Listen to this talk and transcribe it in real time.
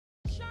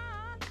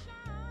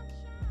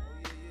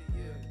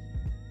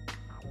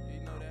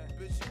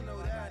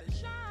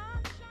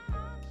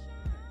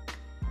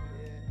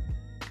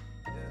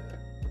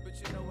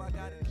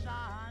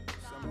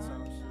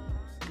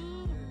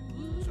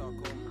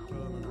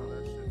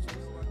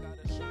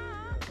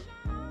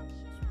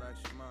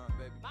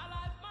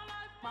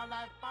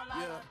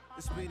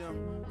It's be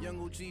them young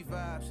OG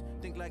vibes.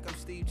 Think like I'm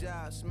Steve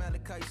Jobs.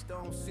 Malachi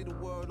Stone, see the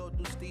world all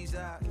through Steve's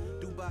eyes.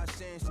 Dubai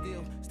stand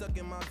still, stuck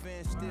in my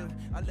van still.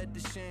 I let the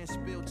shine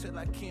spill till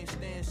I can't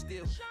stand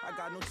still. I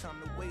got no time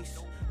to waste.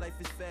 Life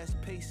is fast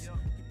paced.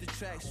 Keep the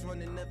tracks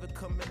running, never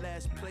come in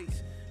last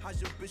place. How's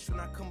your bitch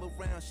when I come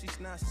around? She's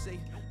not safe.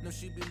 No,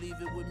 she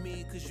believe it with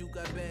me, cause you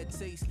got bad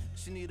taste.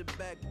 She need a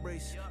back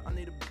brace, I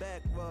need a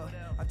back rub.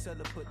 I tell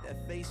her put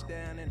that face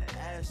down and the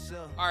ass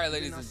up. Alright,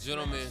 ladies and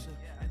gentlemen,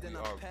 we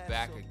are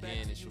back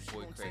again. It's your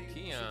boy Craig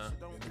Keon.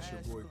 And it's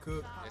your boy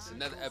Cook. It's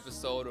another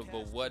episode of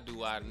But What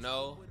Do I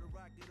Know?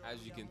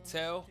 As you can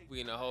tell,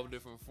 we in a whole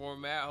different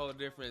format, whole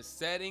different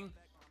setting.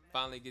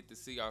 Finally get to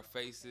see our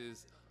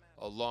faces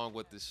along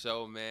with the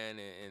show, man,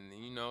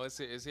 and you know it's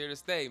here to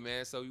stay,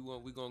 man. So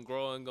we gonna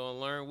grow and gonna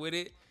learn with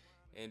it,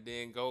 and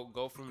then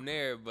go from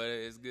there. But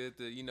it's good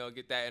to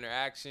get that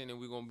interaction, and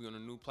we're gonna be on a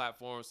new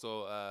platform.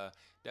 So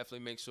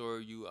definitely make sure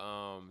you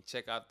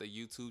check out the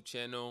YouTube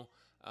channel.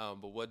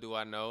 But what do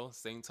I know?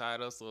 Same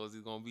title, so it's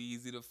gonna be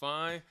easy to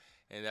find,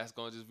 and that's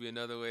gonna just be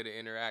another way to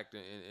interact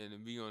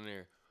and be on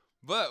there.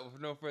 But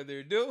with no further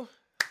ado,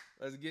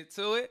 let's get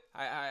to it.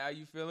 How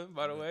you feeling,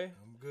 by the way?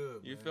 I'm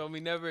good, You man. feel me?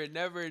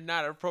 Never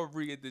not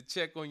appropriate to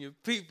check on your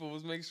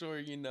peoples. Make sure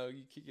you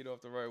kick it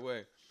off the right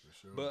way.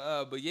 For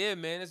sure. But yeah,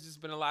 man, it's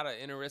just been a lot of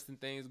interesting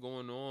things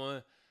going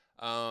on.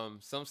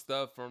 Some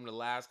stuff from the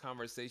last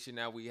conversation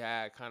that we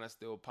had kind of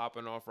still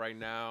popping off right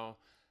now.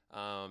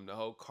 The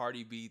whole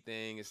Cardi B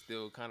thing is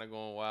still kind of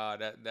going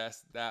wild.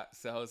 That's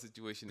the whole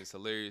situation is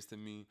hilarious to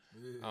me.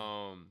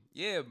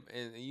 Yeah.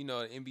 And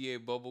the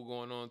NBA bubble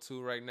going on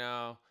too right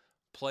now.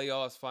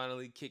 Playoffs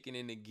finally kicking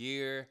into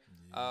gear.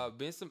 Yeah.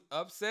 Been some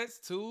upsets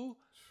too,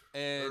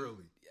 and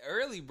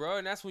Early, bro.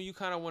 And that's when you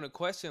kind of want to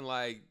question,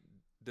 like,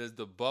 does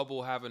the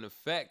bubble have an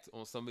effect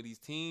on some of these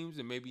teams,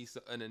 and maybe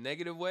in a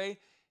negative way,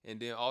 and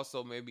then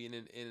also maybe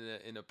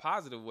in a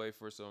positive way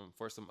for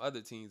some other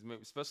teams,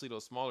 maybe especially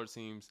those smaller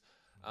teams.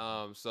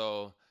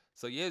 So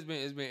yeah, it's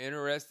been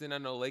interesting. I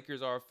know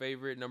Lakers are our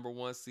favorite number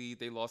 1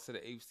 seed. They lost to the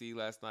 8th seed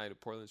last night. The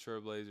Portland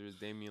Trailblazers.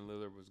 Damian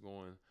Lillard was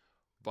going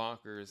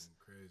bonkers.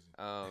 crazy.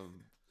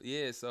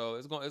 Yeah, so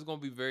it's gonna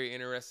be very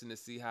interesting to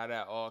see how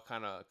that all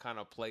kind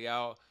of play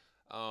out.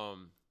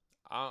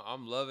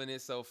 I'm loving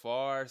it so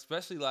far,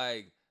 especially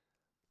like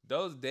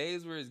those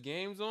days where it's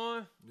games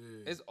on.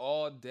 Yeah. It's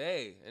all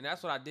day, and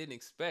that's what I didn't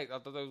expect. I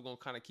thought they was gonna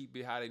kind of keep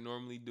it how they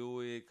normally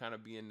do it, kind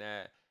of be in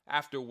that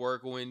after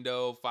work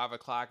window. 5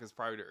 o'clock is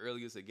probably the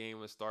earliest a game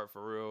would start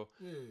for real.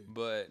 Yeah.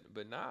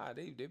 But nah,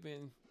 they've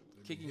been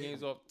kicking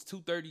games off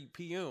 2:30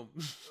 p.m.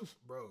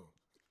 Bro,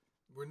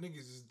 where niggas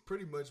is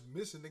pretty much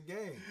missing the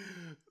game.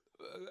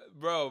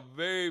 Bro,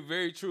 very,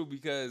 very true,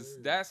 because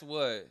that's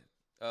what,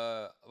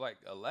 like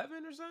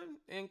 11 or something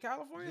in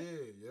California?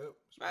 Yeah,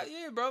 yep.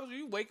 Yeah, bro. So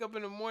you wake up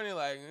in the morning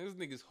like, this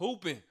nigga's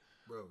hooping.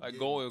 Bro, Like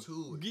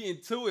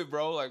getting to it,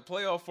 bro. Like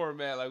playoff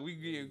format. Like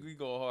we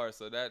going hard.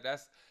 So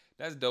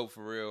that's dope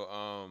for real.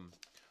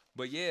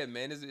 But yeah,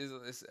 man,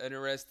 it's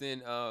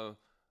interesting.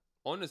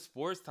 On the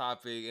sports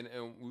topic,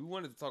 and we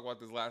wanted to talk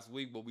about this last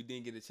week, but we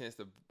didn't get a chance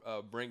to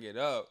bring it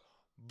up.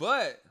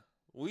 But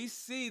we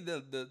see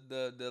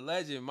the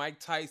legend Mike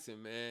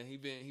Tyson, man. He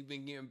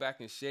been getting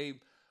back in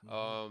shape.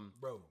 Bro,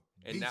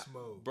 beast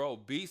mode. Bro,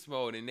 beast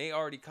mode. And they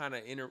already kind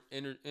of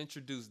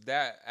introduced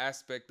that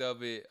aspect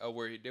of it,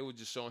 where they were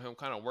just showing him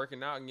kind of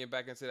working out and getting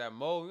back into that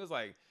mode. It was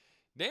like,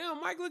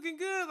 damn, Mike looking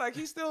good. Like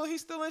he's still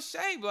in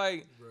shape.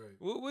 Like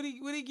what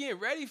he getting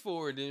ready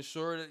for? Then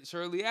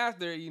shortly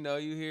after,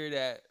 you hear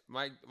that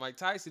Mike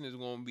Tyson is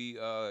going to be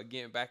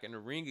getting back in the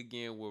ring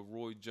again with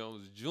Roy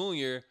Jones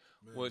Jr.,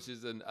 which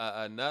is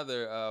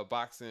another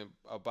boxing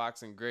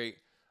great.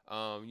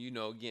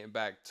 Getting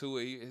back to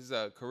it. His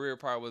career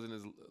probably wasn't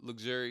as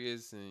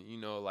luxurious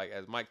and like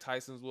as Mike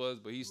Tyson's was,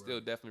 but he's still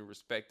definitely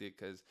respected,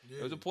 because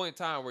there was a point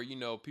in time where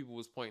people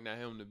was pointing at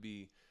him to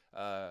be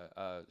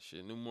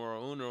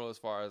numero uno as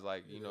far as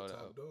like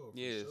top dog,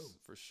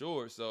 for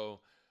sure. So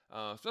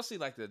especially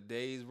like the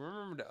days.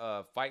 Remember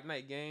the fight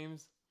night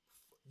games?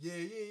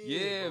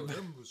 Yeah. Bro,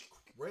 them was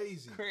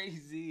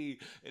crazy.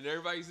 And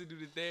everybody used to do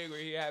the thing where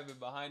he have it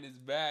behind his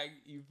back,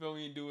 you feel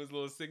me, and do his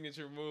little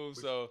signature move.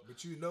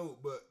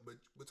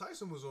 But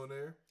Tyson was on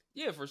there.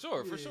 Yeah, for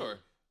sure.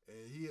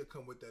 And he'll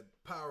come with that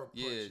power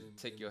punch. Yeah,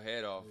 take your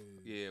head off.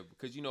 Yeah,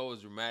 because it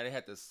was dramatic.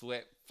 Had the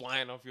sweat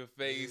flying off your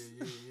face.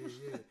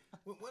 Yeah.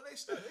 when they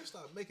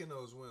stopped making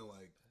those when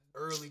like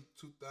early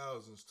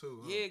 2000s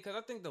too. Huh? Yeah, because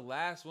I think the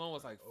last one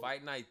was like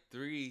Fight Night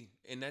 3,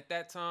 and at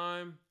that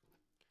time.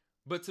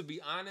 But to be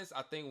honest,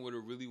 I think what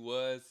it really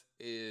was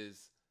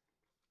is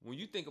when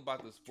you think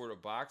about the sport of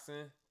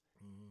boxing,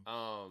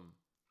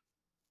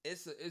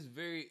 it's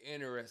very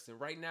interesting.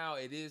 Right now,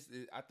 I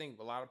think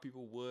a lot of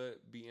people would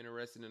be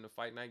interested in the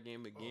Fight Night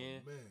game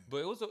again. But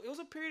it was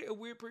a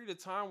weird period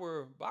of time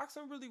where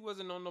boxing really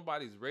wasn't on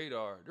nobody's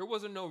radar. There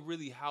wasn't no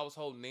really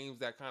household names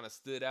that kind of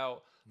stood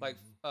out. Like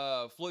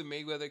Floyd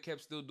Mayweather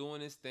kept still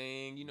doing his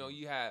thing.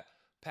 You had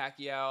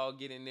Pacquiao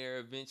getting there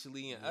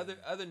eventually, and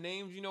other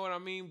names. You know what I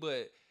mean?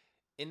 But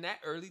in that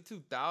early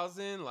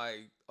 2000,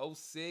 like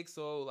 06,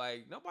 so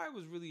like nobody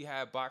was really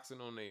had boxing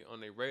on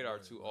their radar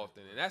too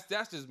often. And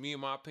that's just me in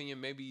my opinion.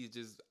 Maybe it's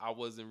just I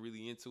wasn't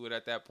really into it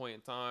at that point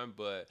in time,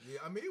 but yeah,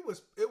 I mean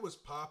it was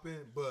popping,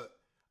 but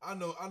I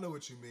know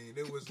what you mean.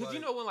 It was because like, you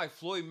know when like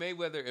Floyd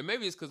Mayweather, and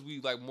maybe it's because we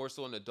like more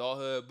so in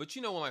adulthood, but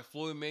you know when like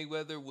Floyd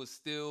Mayweather was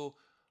still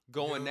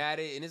going at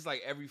it, and it's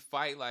like every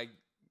fight like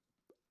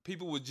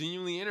people were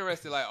genuinely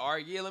interested. Like, all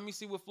right, yeah, let me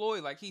see what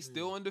Floyd like. He's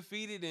still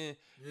undefeated, and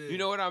you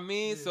know what I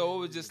mean. So it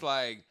was just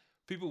like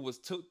people was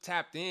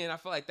tapped in. I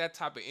feel like that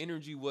type of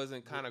energy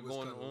wasn't kind of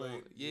going on.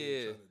 Late,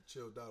 yeah, trying to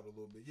chilled out a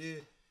little bit.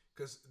 Yeah,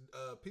 because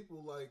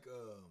people like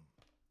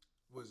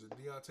was it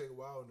Deontay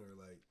Wilder?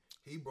 Like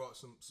he brought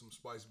some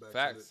spice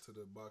back to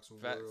the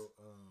boxing world.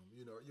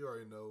 You know, you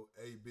already know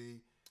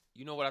AB.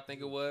 You know what I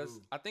think it was?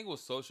 I think it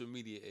was social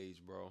media age,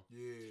 bro.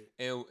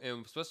 Yeah.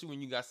 And especially when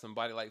you got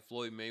somebody like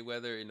Floyd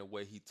Mayweather and the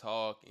way he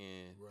talk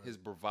and his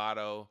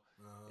bravado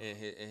and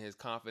his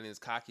confidence,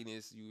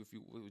 cockiness, if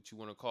you what you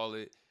want to call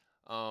it.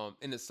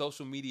 In the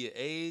social media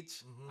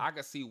age, I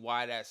can see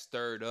why that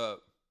stirred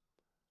up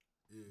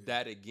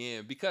that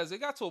again. Because it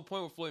got to a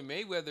point where Floyd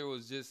Mayweather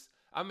was just,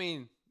 I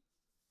mean,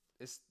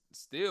 it's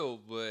still,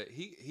 but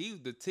he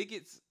the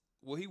tickets,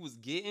 what he was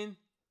getting,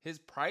 his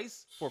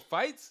price for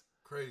fights,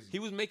 crazy. He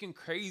was making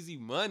crazy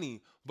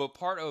money, but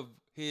part of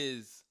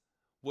his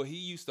what he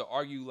used to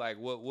argue like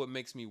what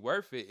makes me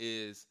worth it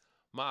is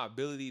my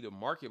ability to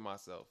market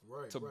myself,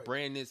 to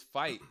brand this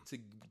fight,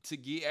 to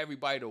get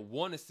everybody to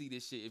want to see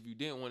this shit if you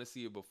didn't want to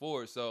see it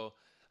before. So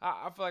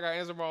I feel like I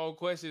answered my own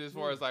question as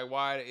far as like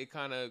why it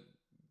kind of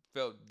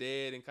felt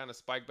dead and kind of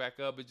spiked back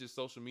up. It's just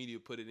social media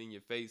put it in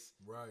your face,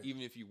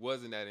 even if you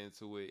wasn't that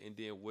into it. And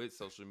then with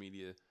social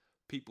media,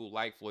 people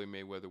like Floyd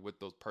Mayweather with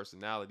those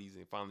personalities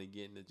and finally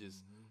getting to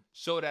just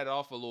show that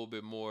off a little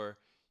bit more.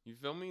 You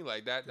feel me?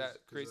 Like that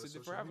creates a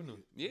different avenue.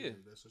 Yeah.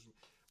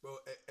 Bro,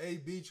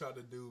 AB tried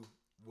to do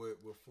what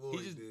Floyd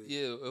did.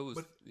 Yeah, it was.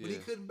 But he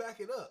couldn't back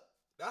it up.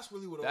 That's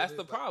really what. That's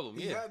the problem.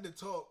 He had to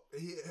talk.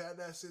 He had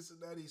that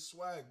Cincinnati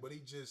swag, but he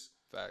just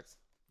facts.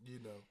 You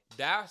know,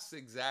 that's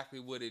exactly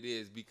what it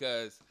is.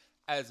 Because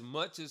as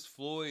much as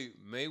Floyd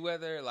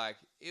Mayweather, like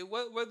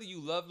whether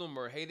you loved him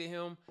or hated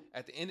him,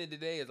 at the end of the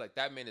day, it's like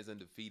that man is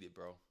undefeated,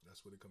 bro.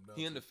 That's what it comes down.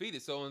 He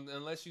undefeated. So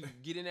unless you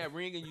get in that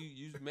ring and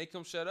you make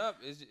him shut up,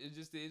 it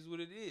just is what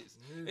it is.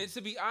 And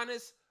to be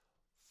honest,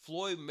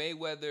 Floyd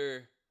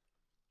Mayweather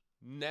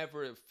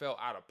never felt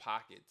out of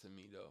pocket to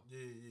me though.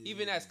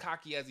 Even as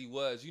cocky as he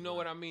was, you know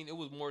what I mean? It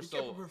was more he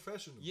kept it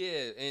professional.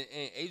 Yeah,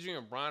 and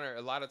Adrian Bronner,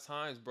 a lot of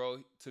times, bro,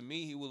 to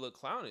me he would look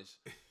clownish.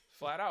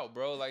 Flat out,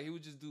 bro. Like he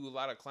would just do a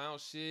lot of clown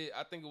shit.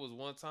 I think it was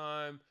one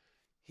time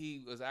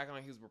he was acting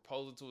like he was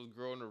proposing to his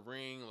girl in the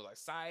ring and was like,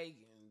 psych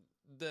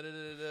and da da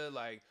da da.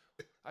 Like,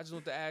 I just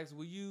want to ask,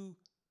 will you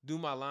do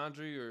my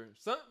laundry or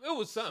something? It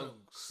was something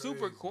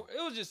super corny.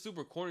 It was just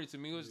super corny to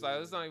me. It was just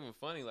like, it's not even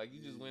funny. Like,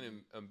 you just went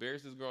and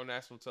embarrassed this girl on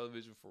national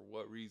television for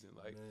what reason?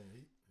 Like,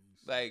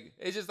 like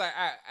it's just like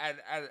at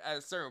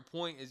a certain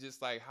point, it's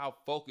just like how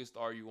focused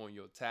are you on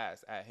your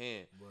task at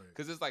hand?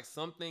 Because it's like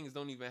some things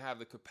don't even have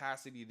the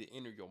capacity to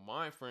enter your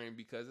mind frame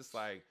because it's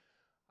like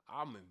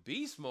I'm in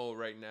beast mode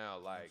right now.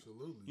 Like,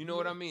 you know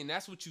what I mean?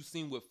 That's what you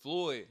seen with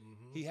Floyd.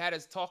 He had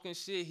his talking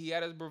shit, he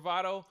had his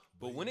bravado,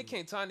 but when it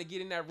came time to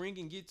get in that ring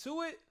and get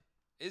to it,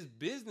 it's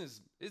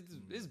business.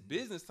 It's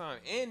business time,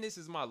 and this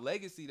is my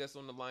legacy that's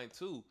on the line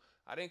too.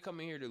 I didn't come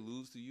in here to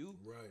lose to you.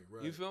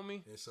 Right. You feel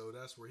me? And so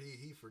that's where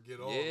he forget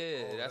all.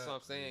 Yeah, that's what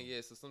I'm saying.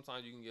 Yeah, so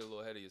sometimes you can get a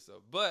little ahead of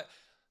yourself, but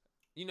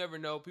you never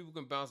know. People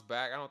can bounce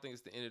back. I don't think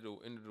it's the end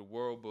of the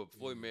world, but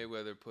Floyd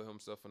Mayweather put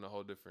himself in a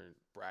whole different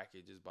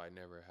bracket just by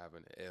never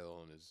having an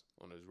L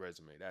on his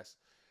resume.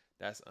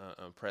 That's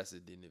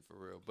unprecedented for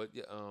real. But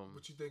yeah,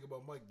 what you think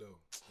about Mike though?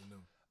 You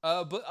know.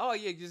 But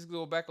just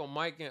go back on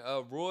Mike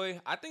and Roy.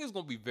 I think it's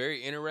gonna be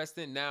very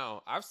interesting.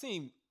 Now, I've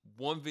seen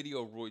one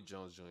video of Roy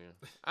Jones Jr.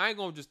 I ain't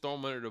gonna just throw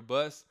him under the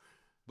bus,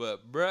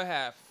 but bruh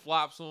had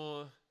flops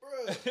on.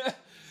 Bruh.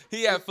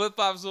 He had flip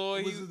flops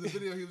on. Was it the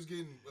video he was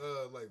getting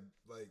like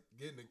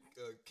getting the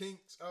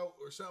kinks out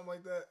or something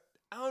like that?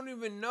 I don't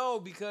even know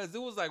because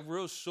it was like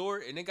real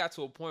short, and it got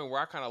to a point where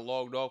I kind of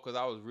logged off because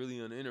I was really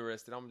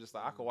uninterested. I'm just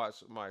like, I could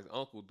watch my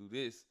uncle do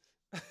this.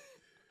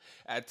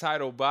 At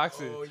Title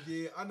Boxing. Oh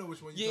yeah, I know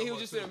which one. Yeah, he was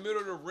just in the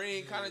middle of the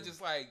ring, kind of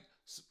just like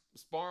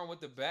sparring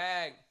with the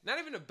bag. Not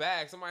even the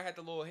bag. Somebody had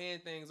the little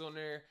hand things on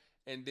there,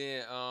 and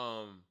then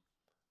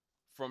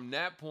from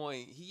that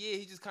point,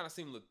 he just kind of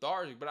seemed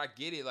lethargic. But I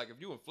get it. Like if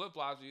you in flip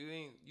flops,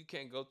 you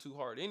can't go too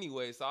hard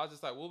anyway. So I was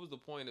just like, what was the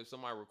point of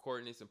somebody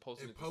recording this and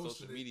posting it to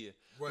social media?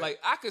 Right. Like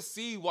I could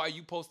see why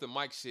you posted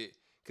Mike shit.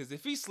 Because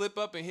if he slip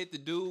up and hit the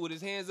dude with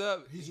his hands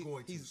up, he's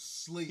going to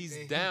sleep.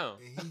 He's down.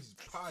 And he's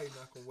probably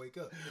not going to wake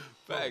up.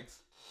 Facts.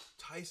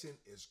 Bro, Tyson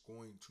is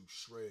going to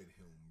shred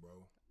him,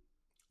 bro.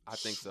 I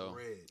think so.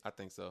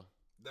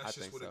 That's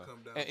just what it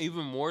comes down and to.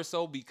 even more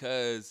so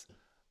because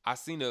I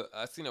seen a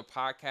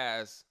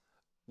podcast.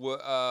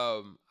 Well,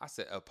 I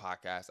said a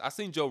podcast. I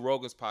seen Joe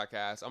Rogan's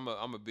podcast.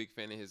 I'm a big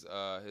fan of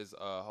his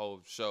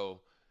whole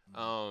show.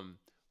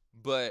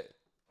 But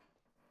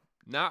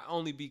not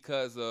only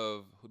because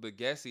of the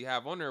guests he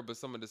have on there, but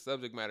some of the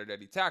subject matter that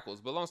he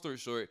tackles. But long story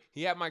short,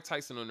 he had Mike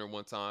Tyson on there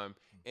one time,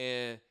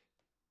 and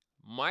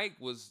Mike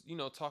was,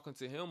 talking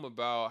to him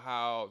about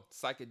how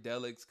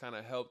psychedelics kind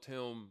of helped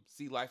him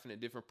see life in a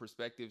different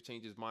perspective,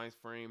 change his mind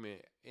frame,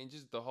 and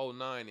just the whole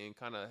nine, and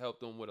kind of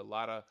helped him with a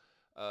lot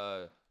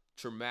of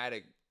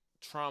traumatic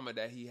trauma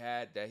that he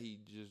had that he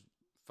just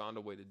found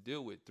a way to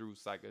deal with through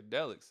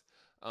psychedelics.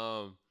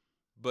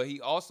 But he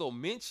also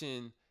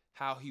mentioned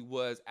how he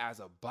was as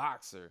a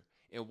boxer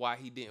and why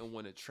he didn't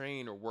want to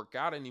train or work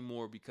out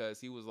anymore, because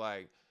he was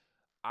like,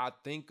 I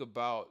think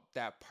about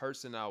that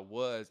person I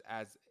was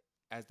as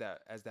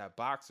that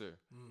boxer,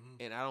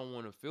 and I don't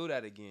want to feel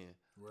that again.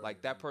 Right,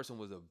 like that person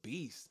was a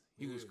beast.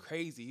 He was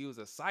crazy. He was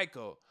a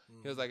psycho.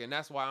 He was like, and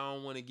that's why I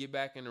don't want to get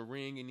back in the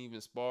ring and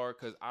even spar,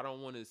 because I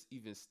don't want to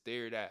even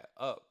stare that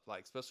up,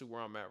 like especially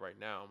where I'm at right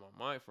now on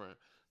my mind frame.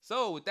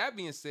 So with that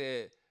being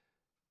said,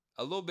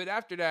 a little bit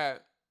after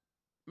that,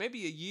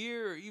 maybe a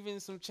year or even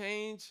some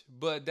change,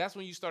 but that's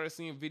when you started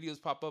seeing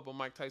videos pop up on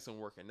Mike Tyson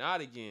working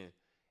out again.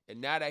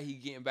 And now that he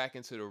getting back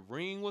into the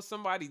ring with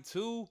somebody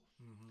too,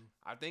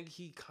 I think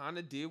he kind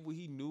of did what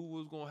he knew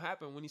was going to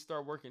happen when he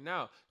started working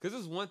out. Because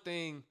it's one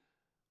thing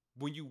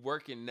when you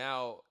working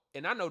out,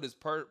 and I know this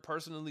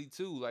personally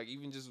too, like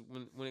even just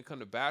when it comes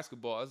to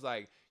basketball, it's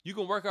like you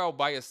can work out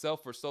by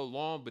yourself for so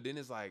long, but then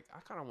it's like, I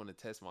kind of want to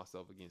test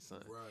myself against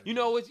something. Right. You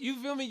know what?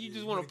 You feel me? You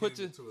just want to put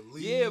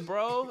your,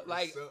 bro,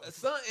 like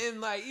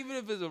something, like even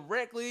if it's a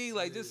rec league,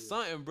 like just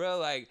something, bro.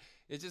 Like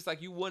it's just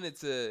like you wanted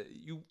to,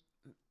 you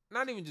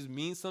not even just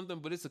mean something,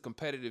 but it's a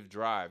competitive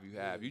drive you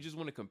have. You just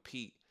want to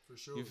compete. For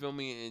sure. You feel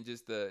me? And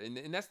just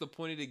and that's the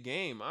point of the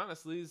game.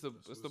 Honestly, it's the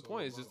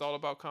point. It's just all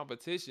about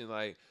competition.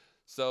 Like,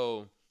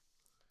 so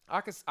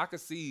I could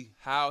see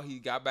how he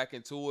got back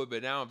into it,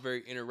 but now I'm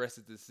very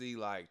interested to see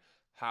like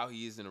how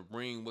he is in the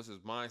ring. What's his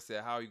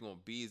mindset? How he gonna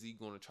be? Is he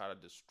gonna try to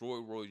destroy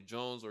Roy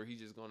Jones, or he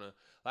just gonna,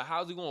 like,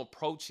 how's he gonna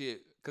approach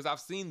it? Because I've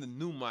seen the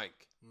new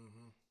Mike.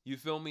 You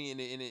feel me?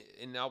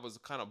 And I was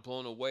kind of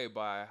blown away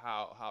by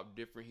how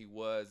different he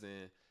was,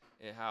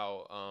 and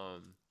how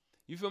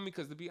you feel me?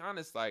 Because to be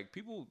honest, like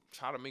people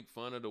try to make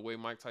fun of the way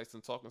Mike Tyson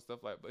talk and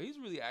stuff like, but he's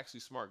really actually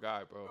smart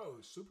guy, bro. Oh,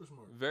 super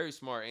smart. Very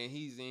smart, and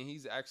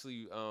he's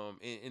actually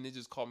and it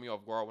just caught me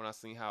off guard when I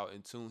seen how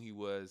in tune he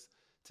was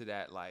to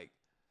that like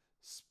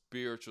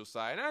spiritual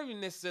side. Not even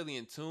necessarily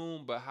in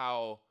tune, but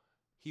how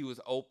he was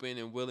open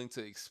and willing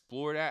to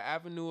explore that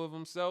avenue of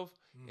himself,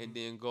 and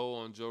then go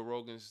on Joe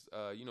Rogan's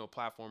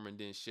platform and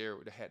then share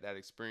that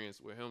experience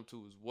with him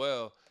too as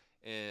well.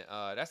 And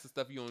that's the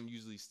stuff you don't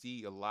usually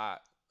see a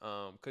lot,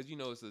 because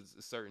it's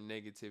a certain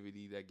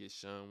negativity that gets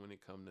shown when it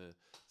comes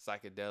to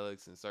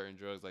psychedelics and certain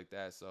drugs like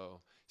that.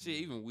 So shit,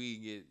 even we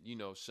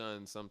get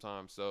shunned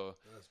sometimes. So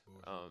that's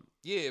bullshit.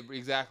 Yeah,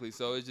 exactly.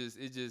 So it's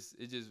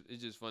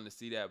just fun to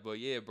see that. But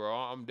yeah, bro,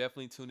 I'm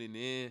definitely tuning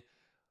in.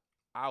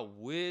 I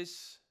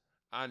wish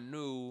I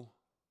knew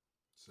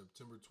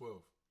September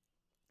 12th.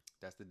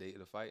 That's the date of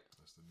the fight.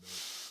 That's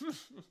the date.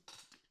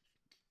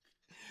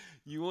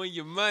 You won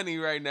your money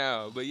right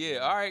now, but yeah,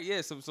 all right, yeah.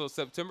 So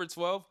September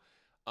 12th.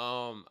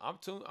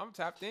 I'm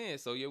tapped in.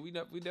 So yeah, we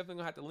definitely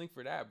gonna have to link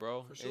for that,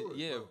 bro. For sure. And,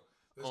 yeah, bro.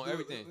 on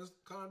everything. Let's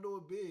kind of do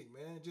it big,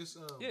 man. Just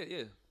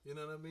yeah. You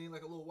know what I mean?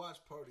 Like a little watch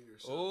party or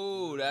something.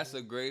 Oh, that's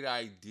a great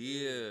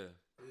idea.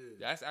 Yeah.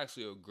 That's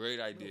actually a great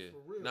idea. No,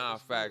 for real. Nah,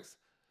 facts.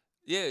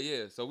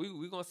 Yeah. So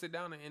we gonna sit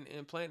down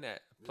and plan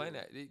that,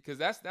 because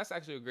that's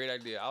actually a great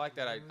idea. I like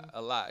that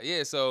a lot.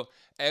 Yeah. So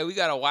hey, we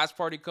got a watch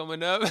party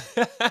coming up,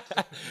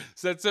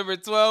 September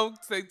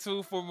 12th. Stay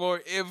tuned for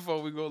more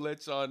info. We gonna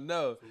let y'all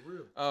know. For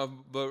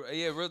real. But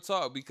yeah, real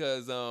talk,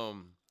 because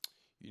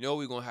we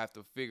gonna have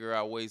to figure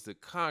out ways to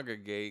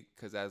congregate,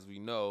 because as we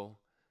know,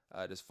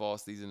 this fall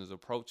season is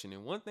approaching,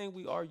 and one thing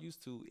we are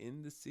used to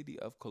in the city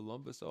of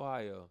Columbus,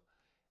 Ohio,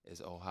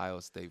 is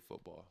Ohio State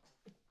football.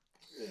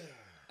 Yeah.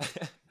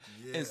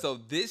 And so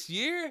this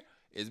year,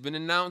 it's been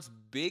announced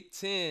Big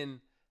Ten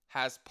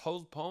has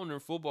postponed their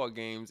football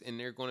games, and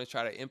they're going to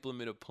try to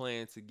implement a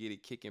plan to get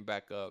it kicking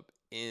back up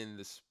in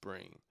the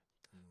spring.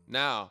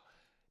 Now,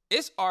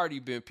 it's already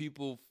been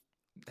people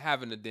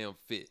having a damn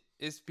fit.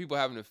 It's people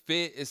having a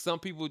fit. It's some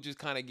people just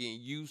kind of getting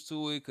used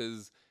to it,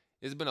 because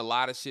there's been a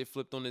lot of shit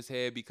flipped on his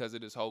head because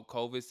of this whole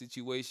COVID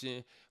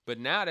situation. But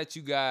now that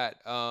you got,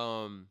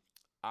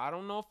 I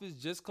don't know if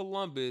it's just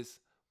Columbus,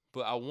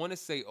 but I want to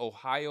say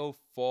Ohio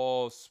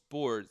fall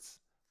sports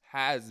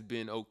has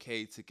been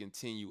okay to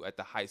continue at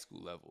the high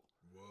school level.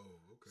 Whoa,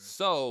 okay.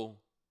 So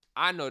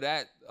I know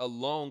that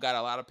alone got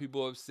a lot of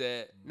people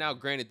upset. Now,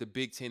 granted, the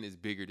Big Ten is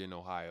bigger than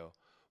Ohio,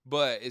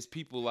 but it's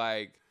people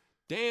like,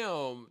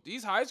 damn,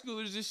 these high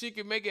schoolers, this shit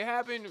can make it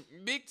happen.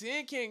 Big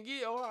Ten can't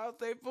get Ohio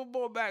State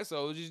football back.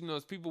 So it's just,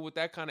 it's people with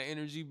that kind of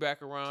energy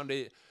back around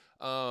it.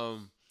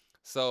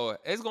 So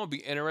it's going to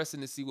be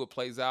interesting to see what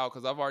plays out,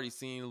 because I've already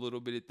seen a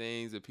little bit of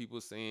things that people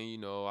saying,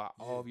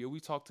 we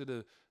talked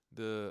to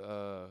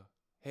the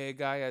head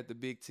guy at the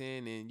Big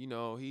Ten, and,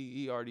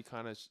 he already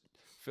kind of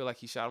feel like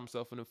he shot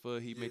himself in the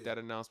foot. He made that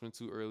announcement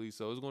too early.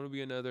 So it's going to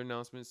be another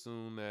announcement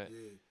soon that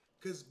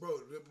Because, bro,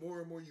 the more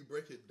and more you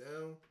break it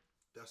down,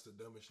 that's the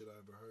dumbest shit I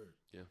ever heard.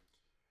 Yeah.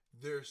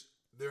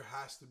 There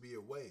has to be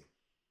a way.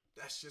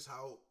 That's just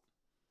how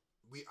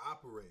we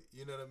operate.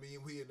 You know what I mean?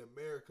 We in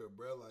America,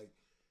 bro. Like,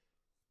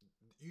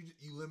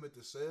 you limit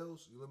the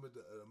sales, you limit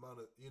the amount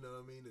of, you know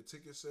what I mean, the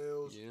ticket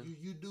sales. Yeah.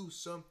 You do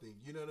something.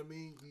 You know what I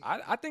mean?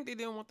 I think they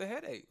didn't want the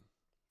headache.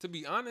 To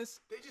be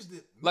honest, they just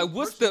did. Like,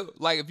 what's the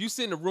if you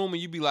sit in a room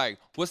and you be like,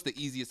 what's the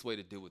easiest way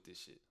to deal with this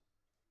shit?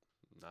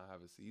 Not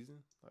have a season?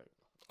 Like,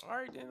 all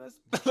right, then let's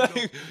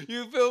like,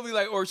 you feel me?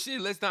 Like, or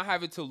shit, let's not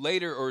have it till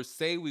later, or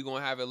say we're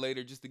gonna have it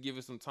later just to give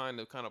it some time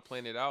to kind of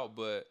plan it out.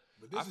 But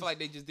I feel like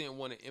they just didn't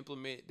want to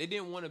implement. They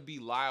didn't want to be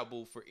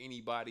liable for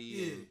anybody.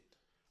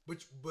 Yeah.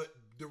 But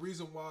the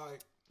reason why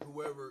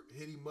whoever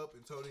hit him up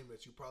and told him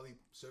that you probably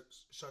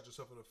shot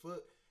yourself in the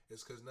foot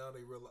is because now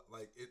they realize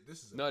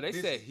this is a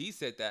business. He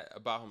said that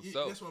about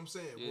himself. That's what I'm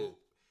saying. Yeah. Well,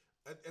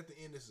 at the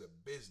end, this is a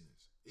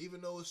business.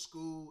 Even though it's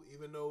school,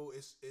 even though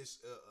it's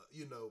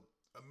you know,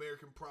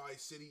 American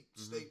pride, city,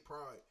 state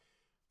pride,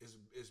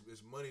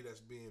 is money that's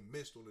being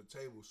missed on the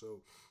table.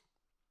 So,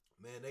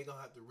 man, they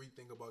gonna have to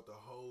rethink about the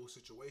whole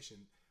situation.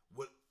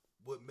 What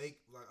make,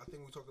 like, I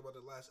think we talked about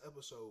the last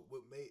episode,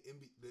 what made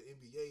the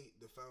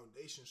NBA, the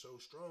foundation, so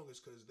strong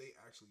is because they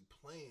actually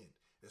planned.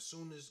 As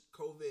soon as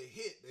COVID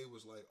hit, they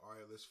was like, all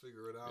right, let's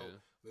figure it out. Yeah.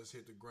 Let's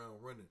hit the ground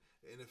running.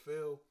 The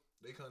NFL,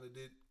 they kind of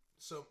did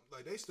some,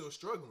 like, they still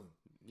struggling.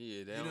 Yeah,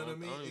 you know what I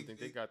mean? I don't even think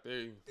they got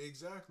there.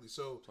 Exactly.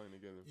 So, playing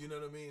together. You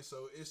know what I mean?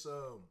 So, it's,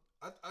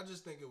 I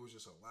just think it was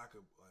just a lack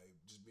of, like,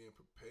 just being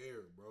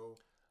prepared, bro.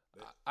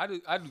 I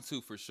do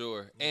too, for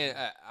sure. Mm-hmm. And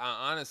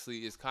I honestly,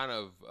 it's kind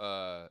of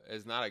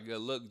it's not a good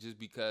look just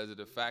because of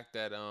the fact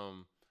that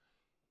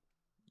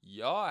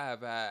y'all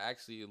have had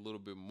actually a little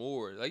bit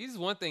more. Like, it's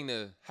one thing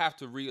to have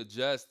to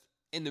readjust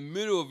in the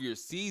middle of your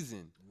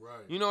season,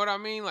 right? You know what I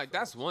mean? Like,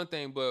 that's one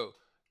thing, but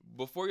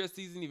before your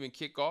season even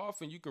kick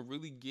off and you can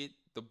really get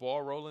the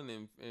ball rolling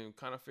and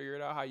kind of figure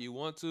it out how you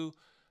want to.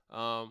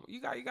 You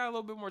got a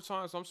little bit more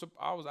time, so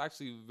I was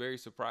actually very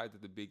surprised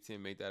that the Big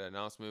Ten made that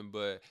announcement.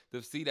 But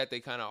to see that they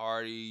kind of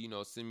already, you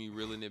know, semi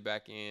reeling it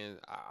back in,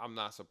 I'm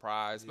not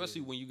surprised,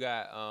 especially when you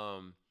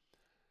got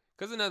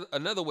because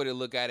another way to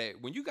look at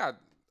it, when you got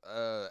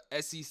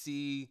SEC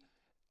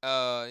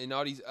and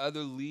all these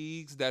other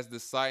leagues that's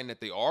deciding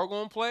that they are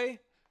going to play,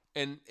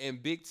 and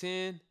Big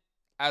Ten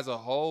as a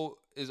whole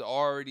is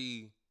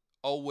already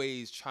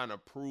always trying to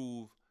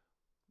prove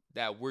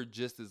that we're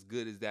just as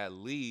good as that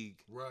league.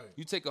 Right.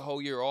 You take a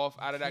whole year off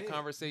out of that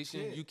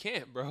conversation, you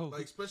can't, bro.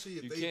 Like, especially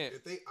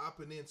if they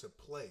opting in to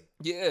play.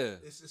 Yeah.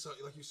 It's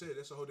like you said,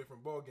 that's a whole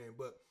different ball game.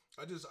 But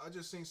I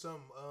just seen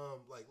something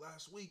like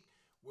last week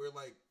where,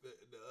 like, the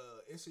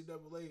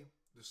NCAA,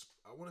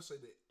 I want to say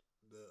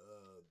the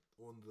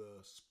on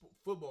the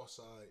football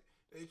side,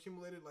 they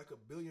accumulated like $1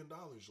 billion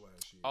last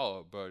year.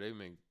 Oh, bro, they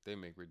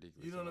make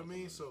ridiculous. You know what I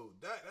mean? So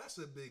that's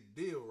a big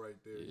deal right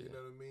there. Yeah. You know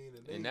what I mean?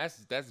 And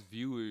that's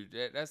viewer.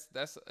 That's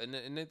that's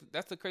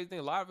the crazy thing.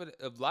 A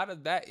lot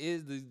of that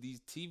is these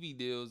TV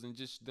deals and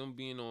just them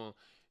being on,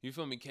 you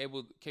feel me,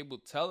 cable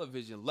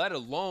television. Let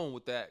alone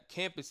what that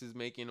campus is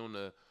making on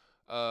the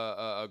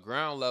a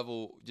ground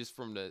level, just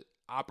from the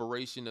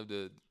operation of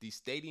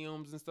these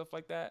stadiums and stuff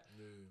like that.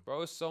 Yeah.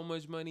 Bro, it's so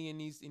much money in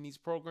these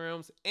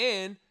programs.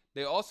 And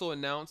they also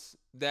announced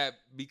that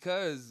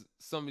because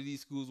some of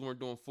these schools weren't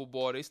doing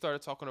football, they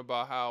started talking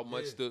about how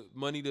much the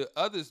money the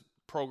other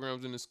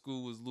programs in the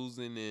school was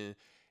losing.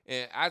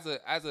 And as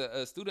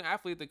a student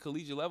athlete at the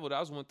collegiate level, that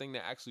was one thing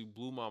that actually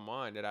blew my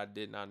mind that I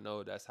did not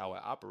know that's how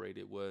it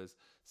operated, was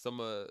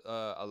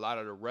a lot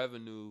of the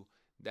revenue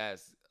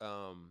that's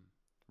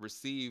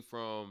received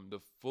from the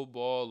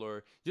football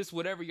or just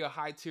whatever your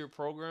high tier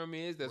program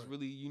is. That's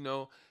really, you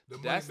know,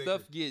 that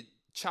stuff get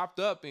chopped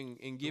up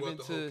and given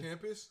to the whole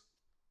campus.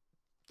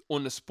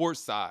 On the sports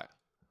side.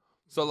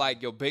 So,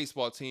 like, your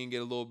baseball team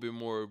get a little bit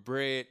more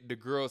bread. The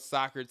girls'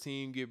 soccer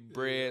team get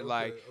bread.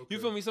 You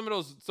feel me? Some of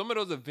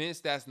those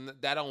events that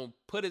don't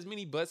put as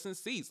many butts in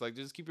seats. Like,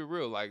 just keep it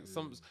real. Like,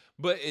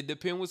 but it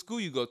depends what school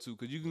you go to,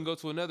 because you can go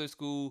to another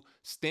school,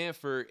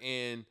 Stanford,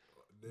 and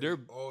their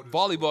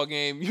volleyball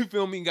game, you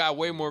feel me, got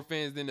way more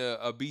fans than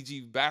a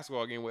BG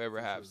basketball game will ever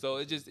have. So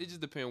it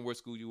just depends where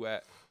school you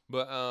at.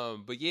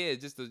 But yeah,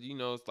 just you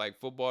know, it's like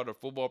football, the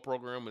football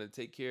program, and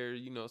to take care of,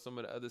 you know, some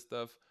of the other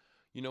stuff,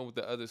 you know, with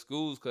the other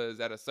schools, because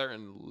at a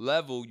certain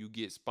level you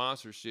get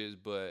sponsorships,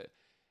 but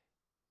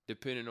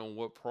depending on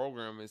what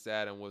program it's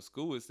at and what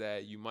school it's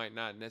at, you might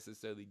not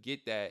necessarily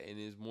get that, and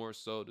it's more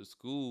so the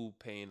school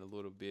paying a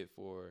little bit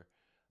for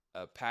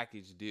a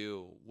package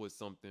deal with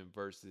something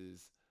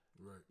versus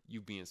you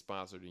being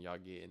sponsored and y'all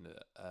getting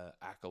a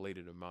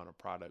accoladed amount of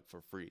product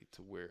for free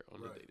to wear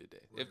on the day to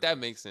day. If that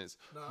makes sense.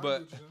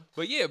 No,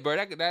 but yeah, bro,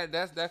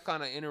 that's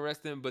kind of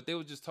interesting. But they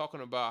were just talking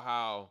about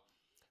how,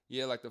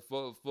 yeah, like the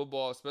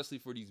football, especially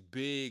for these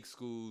big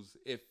schools,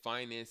 it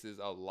finances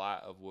a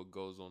lot of what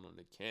goes on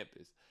the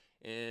campus.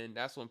 And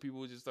that's when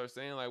people just start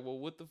saying, like, well,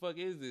 what the fuck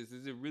is this?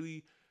 Is it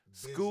really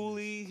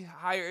schooly,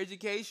 higher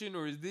education,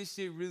 or is this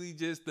shit really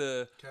just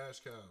the cash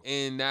cow?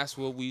 And that's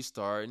what we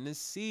starting to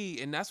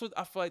see, and that's what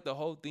I feel like the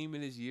whole theme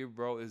of this year,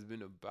 bro, has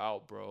been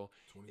about, bro.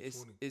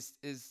 2020. It's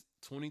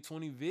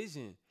 2020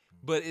 vision,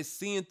 but it's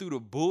seeing through the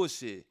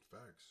bullshit.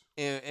 Facts.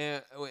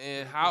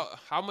 And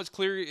how much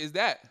clearer is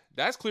that?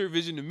 That's clear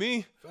vision to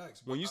me.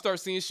 Facts. When you start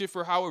seeing shit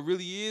for how it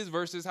really is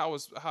versus how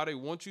they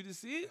want you to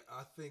see it.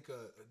 I think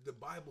the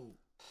Bible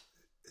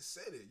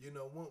said it. You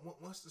know,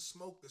 once the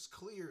smoke is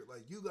clear,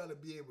 like you got to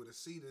be able to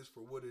see this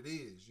for what it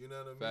is. You know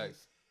what I mean?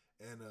 Facts.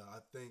 And I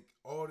think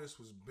all this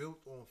was built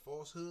on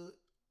falsehood,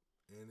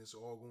 and it's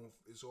all gonna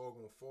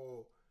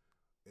fall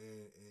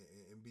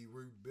and be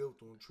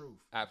rebuilt on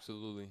truth.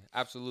 Absolutely,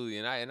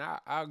 and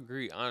I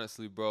agree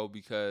honestly, bro,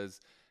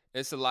 because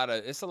it's a lot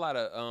of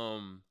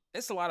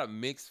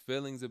mixed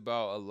feelings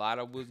about a lot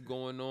of what's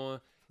going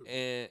on,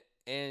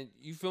 and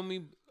you feel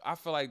me? I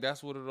feel like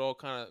that's what it all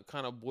kind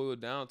of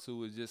boiled down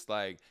to, is just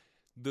like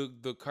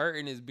the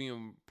curtain is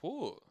being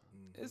pulled.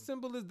 It's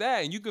simple as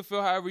that, and you can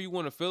feel however you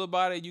want to feel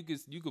about it. You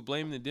could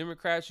blame the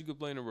Democrats, you could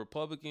blame the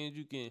Republicans,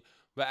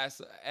 but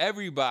as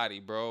everybody,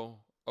 bro,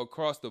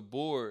 across the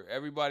board,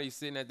 everybody's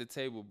sitting at the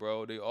table,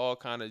 bro. They all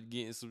kind of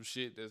getting some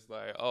shit that's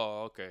like,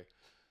 oh, okay,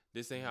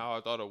 this ain't how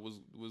I thought it was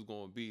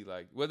going to be.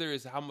 Like, whether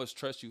it's how much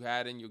trust you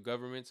had in your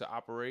government to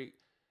operate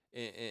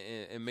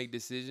and make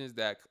decisions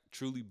that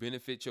truly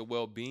benefit your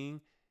well-being,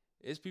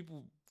 it's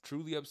people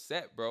truly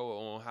upset, bro,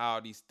 on how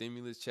these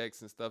stimulus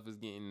checks and stuff is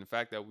getting. The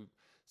fact that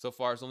so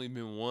far it's only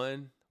been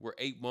one. We're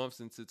 8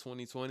 months into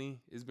 2020.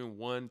 It's been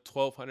one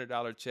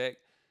 $1,200 check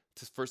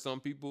for some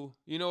people.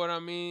 You know what I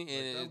mean?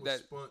 And that was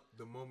spun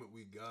the moment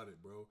we got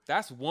it, bro.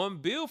 That's one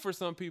bill for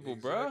some people,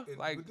 bro.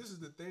 But this is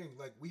the thing.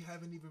 Like, we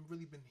haven't even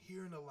really been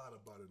hearing a lot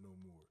about it no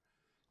more.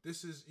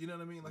 This is, you know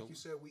what I mean? Like you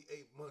said, we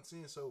 8 months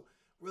in. So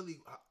really,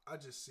 I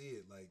just see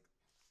it like,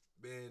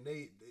 man,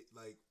 they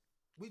like,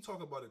 we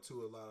talk about it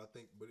too a lot, I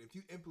think. But if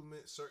you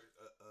implement certain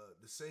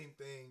the same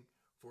thing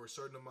for a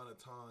certain amount of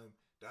time,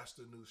 that's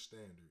the new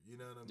standard. You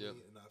know what I mean? Yep.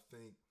 And I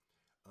think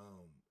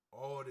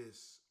all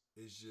this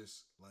is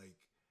just like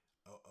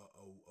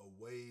a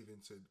wave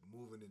into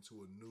moving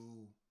into a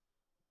new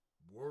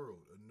world,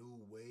 a new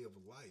way of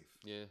life.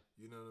 Yeah.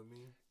 You know what I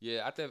mean?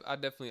 Yeah, I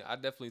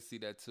definitely see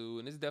that too.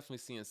 And it's definitely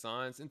seeing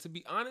signs. And to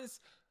be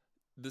honest,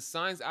 the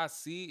signs I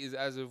see is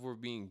as if we're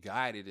being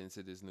guided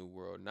into this new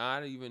world.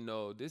 Not even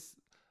though this,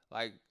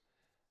 like,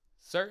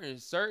 certain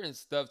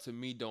stuff to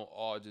me don't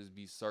all just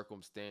be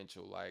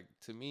circumstantial. Like,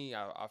 to me,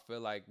 I feel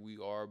like we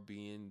are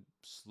being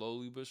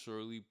slowly but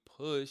surely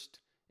pushed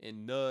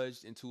and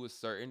nudged into a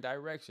certain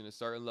direction, a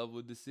certain level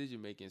of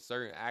decision making,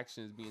 certain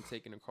actions being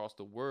taken across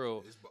the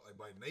world. It's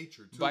by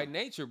nature too. By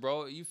nature,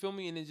 bro. You feel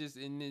me? And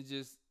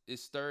it's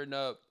stirring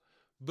up.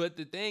 But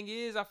the thing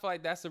is, I feel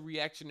like that's a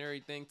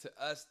reactionary thing to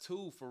us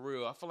too, for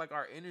real. I feel like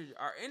our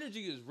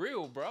energy is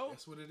real, bro.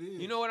 That's what it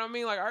is. You know what I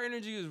mean? Like, our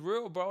energy is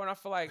real, bro. And I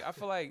feel like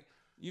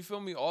you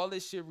feel me? All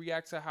this shit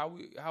reacts to how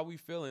we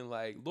feeling.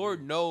 Like,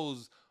 Lord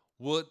knows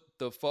what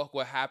the fuck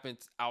would happen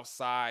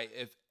outside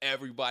if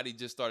everybody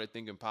just started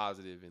thinking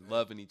positive and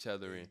loving each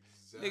other. And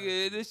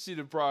nigga, this shit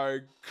would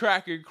probably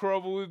crack and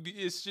crumble.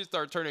 It shit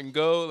start turning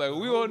gold. Like,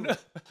 we don't know.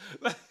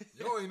 Like,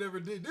 y'all ain't never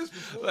did this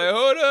before. Like,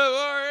 hold up, all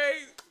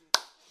right.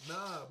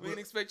 Nah, we didn't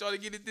expect y'all to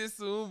get it this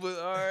soon, but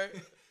all right.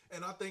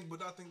 And I think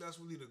that's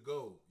really the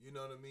goal. You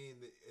know what I mean?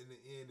 In the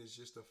end, it's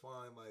just to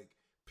find like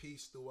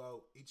peace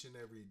throughout each and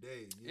every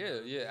day. You know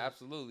what I mean?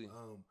 Absolutely.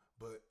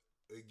 But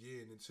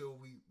again, until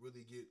we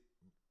really get,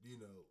 you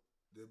know,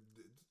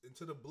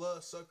 until the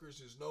blood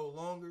suckers is no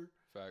longer.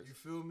 Facts. You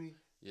feel me?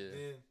 Yeah.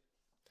 Then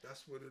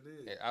that's what it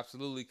is. Yeah,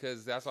 absolutely,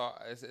 because that's all.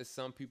 It's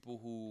some people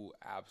who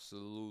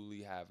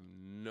absolutely have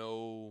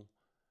no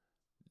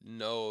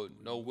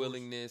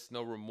willingness,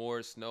 no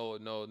remorse,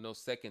 no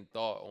second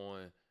thought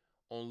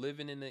on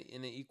living in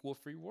an equal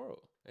free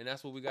world. And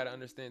that's what we got to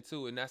understand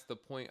too. And that's the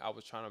point I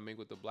was trying to make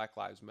with the Black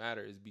Lives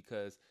Matter, is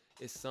because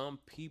it's some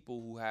people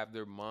who have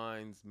their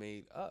minds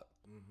made up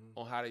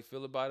on how they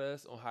feel about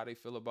us, on how they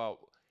feel about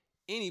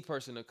any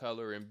person of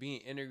color, and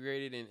being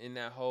integrated in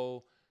that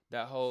whole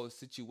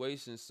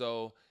situation.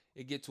 So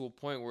it get to a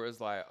point where it's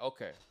like,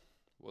 okay,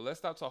 well, let's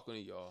stop talking to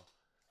y'all.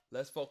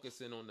 Let's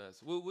focus in on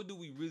us. What do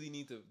we really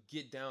need to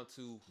get down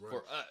to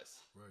for us?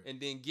 Right. And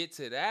then get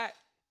to that.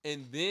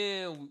 And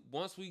then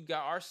once we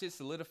got our shit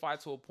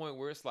solidified to a point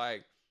where it's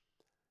like,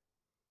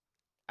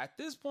 at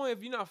this point,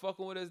 if you're not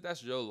fucking with us,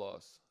 that's your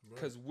loss.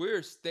 Because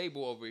we're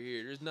stable over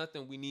here. There's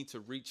nothing we need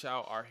to reach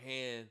out our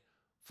hand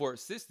for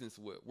assistance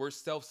with. We're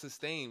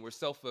self-sustained. We're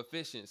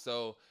self-efficient.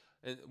 So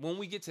and when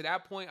we get to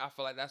that point, I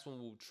feel like that's when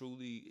we'll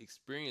truly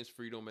experience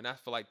freedom. And I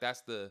feel like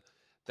that's the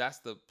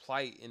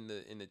plight in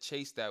the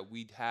chase that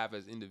we have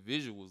as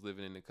individuals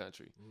living in the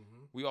country.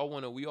 We all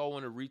want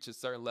to reach a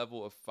certain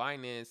level of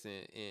finance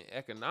and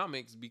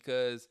economics,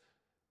 because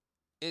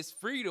it's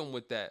freedom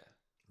with that.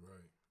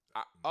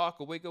 Right. I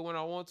can wake up when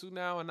I want to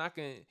now, and I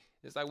can.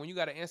 It's like when you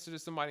got to answer to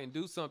somebody and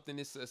do something.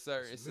 It's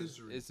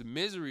a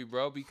misery,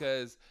 bro.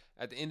 Because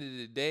at the end of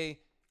the day,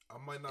 I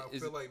might not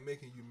feel like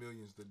making you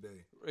millions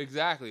today.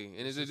 Exactly,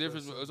 and it's a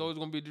difference. It's always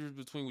gonna be a difference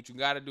between what you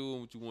gotta do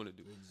and what you want to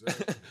do.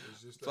 Exactly,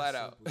 it's just that flat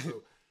simple. out.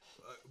 So,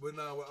 but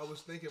now I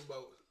was thinking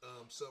about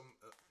something.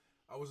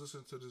 I was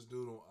listening to this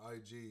dude on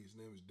IG. His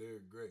name is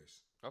Derek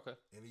Grace. Okay.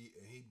 And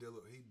he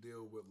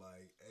deal with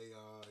like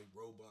AI,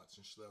 robots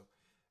and stuff.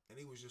 And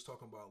he was just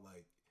talking about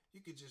like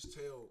you could just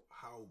tell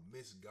how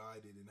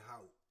misguided and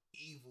how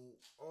evil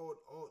all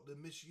the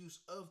misuse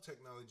of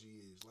technology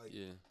is. Like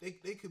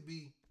they could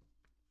be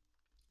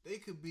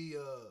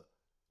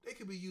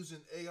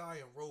using AI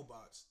and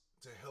robots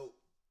to help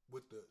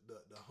with the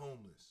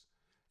homeless.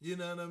 You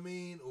know what I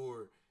mean?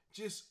 Or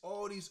just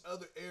all these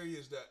other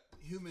areas that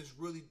humans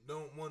really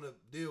don't want to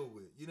deal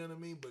with. You know what I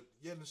mean? But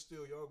yet and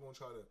still, y'all gonna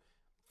try to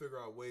figure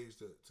out ways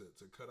to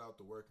cut out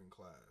the working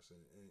class and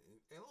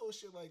little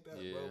shit like that,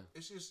 bro.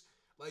 It's just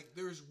like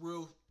there's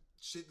real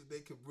shit that they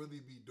could really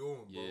be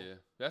doing, bro. Yeah,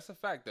 that's a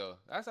fact though.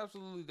 That's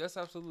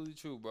absolutely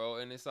true, bro.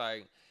 And it's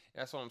like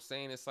that's what I'm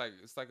saying. It's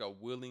like a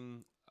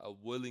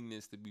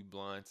willingness to be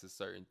blind to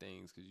certain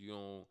things because you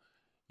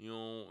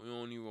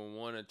don't even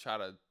want to try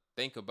to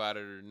think about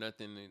it or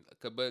nothing.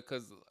 But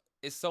because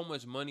it's so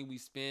much money we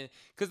spend.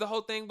 Because the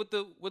whole thing with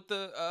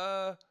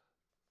the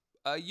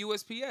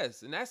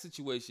USPS and that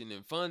situation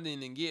and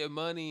funding and getting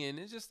money, and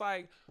it's just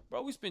like,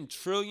 bro, we spend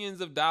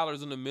trillions of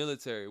dollars on the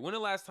military. When the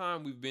last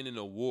time we've been in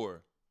a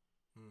war?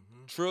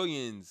 Mm-hmm.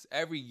 Trillions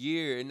every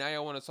year, and now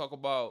y'all want to talk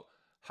about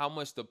how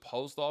much the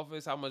post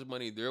office, how much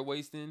money they're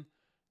wasting,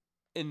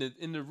 and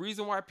the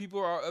reason why people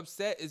are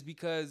upset is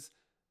because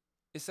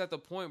it's at the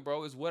point,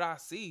 bro. Is what I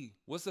see.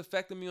 What's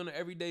affecting me on an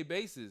everyday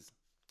basis?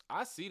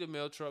 I see the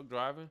mail truck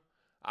driving.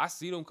 I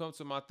see them come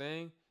to my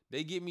thing.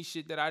 They get me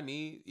shit that I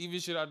need, even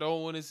shit I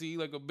don't want to see,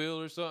 like a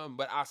bill or something.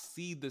 But I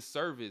see the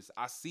service.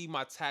 I see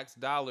my tax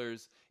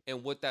dollars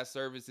and what that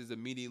service is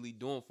immediately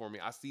doing for me.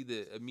 I see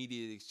the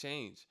immediate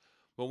exchange.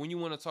 But when you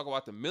want to talk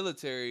about the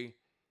military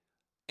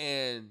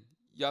and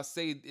y'all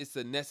say it's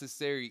a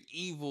necessary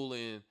evil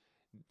and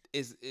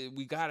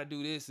we got to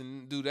do this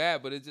and do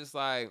that, but it's just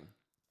like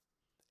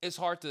it's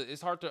hard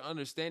to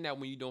understand that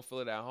when you don't feel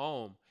it at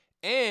home.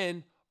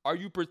 And are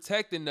you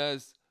protecting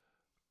us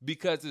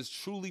because it's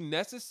truly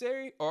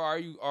necessary, or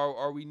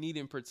are we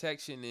needing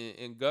protection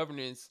and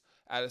governance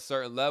at a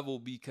certain level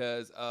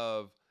because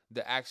of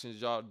the actions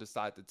y'all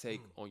decide to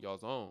take on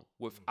y'all's own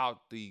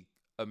without the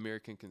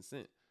American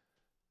consent?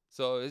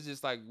 So it's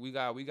just like we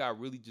got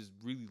really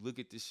look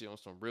at this shit on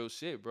some real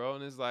shit, bro.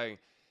 And it's like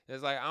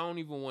I don't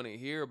even want to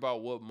hear about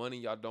what money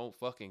y'all don't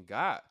fucking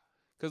got.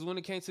 Cause when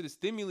it came to the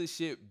stimulus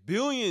shit,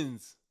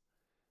 billions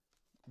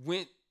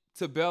went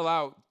to bail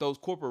out those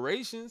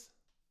corporations.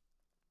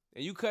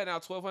 And you cutting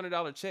out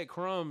 $1,200 check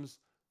crumbs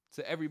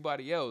to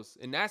everybody else.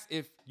 And that's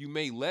if you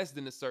made less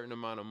than a certain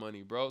amount of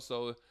money, bro.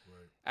 So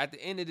at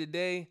the end of the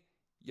day,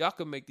 y'all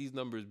can make these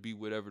numbers be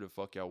whatever the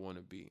fuck y'all want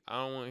to be. I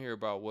don't want to hear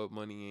about what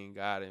money ain't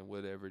got and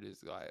whatever it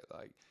is.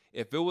 Like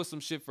if it was some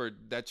shit for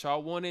that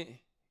y'all wanted,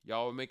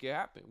 y'all would make it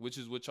happen, which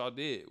is what y'all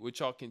did, which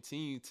y'all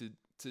continue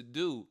to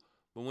do.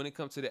 But when it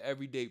comes to the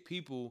everyday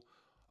people,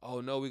 oh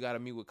no, we got to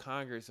meet with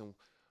Congress and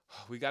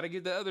we got to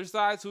get the other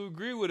side to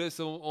agree with us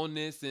on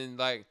this. And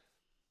like,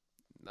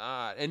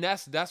 nah, and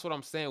that's what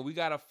I'm saying. We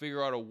gotta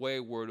figure out a way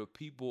where the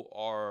people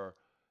are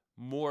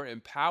more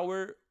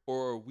empowered,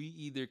 or we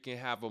either can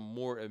have a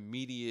more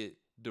immediate,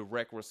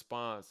 direct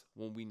response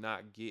when we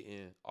not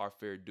getting our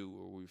fair due,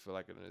 or we feel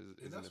like it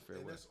isn't a fair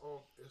way. It's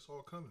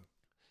all coming.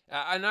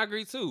 And I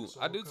agree too.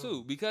 I do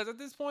too, because at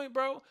this point,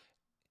 bro,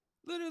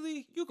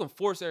 literally, you can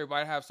force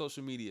everybody to have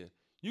social media.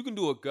 You can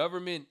do a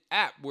government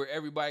app where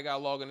everybody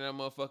got logged in that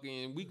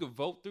motherfucker, and we could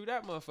vote through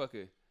that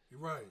motherfucker.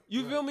 Right.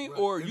 You feel me? Right.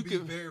 Or and you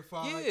can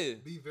verify. Yeah.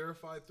 Be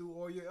verified through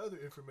all your other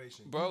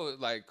information, bro.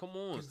 Like, come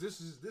on. Because this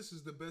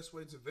is the best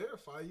way to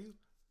verify you.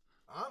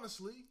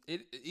 Honestly,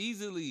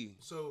 easily.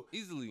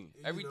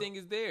 Everything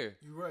is there.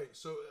 You're right.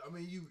 So I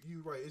mean,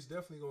 you right. It's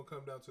definitely gonna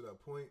come down to that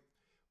point.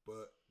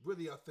 But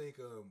really, I think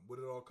what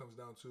it all comes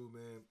down to,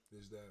 man,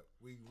 is that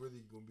we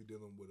really gonna be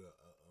dealing with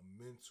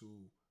a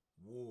mental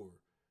war.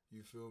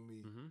 You feel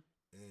me? Mm-hmm.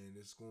 And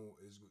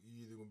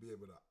you either gonna be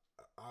able to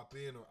opt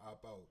in or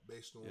opt out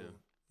based on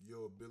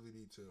your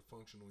ability to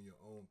function on your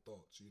own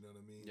thoughts. You know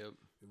what I mean? Yep.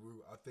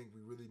 I think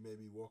we really may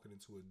be walking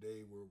into a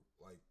day where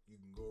like you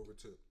can go over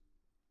to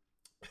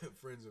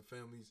friends and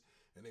families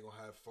and they're gonna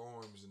have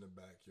farms in the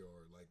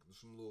backyard, like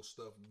some little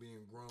stuff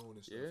being grown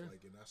and stuff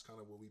like, and that's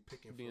kind of what we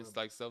picking being from.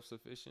 Like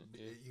self-sufficient.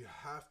 Yeah. You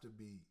have to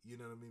be, you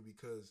know what I mean?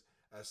 Because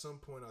at some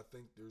point I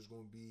think there's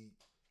gonna be,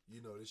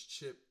 this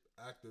chip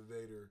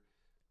activator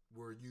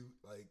where you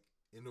like,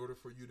 in order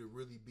for you to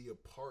really be a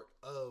part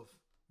of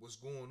what's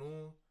going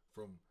on,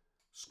 from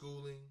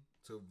schooling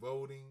to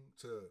voting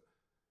to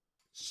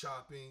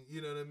shopping,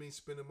 you know what I mean,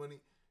 spending money,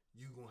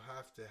 you gonna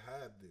have to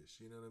have this,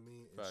 you know what I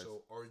mean? And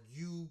so are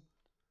you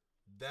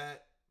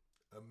that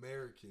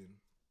American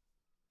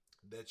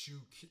that you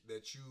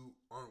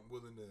aren't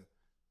willing to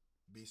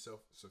be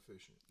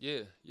self-sufficient?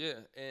 Yeah,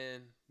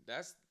 and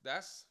that's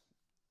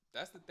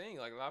the thing.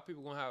 Like, a lot of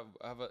people gonna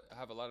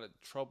have a lot of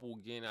trouble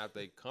getting out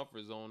their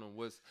comfort zone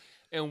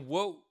and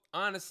what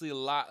honestly a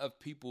lot of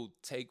people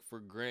take for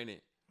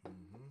granted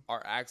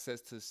our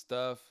access to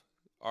stuff,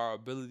 our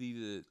ability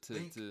to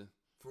think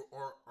for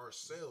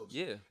ourselves.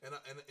 Yeah.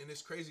 And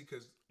it's crazy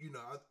because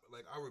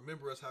I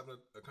remember us having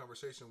a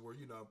conversation where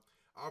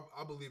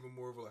I believe in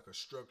more of like a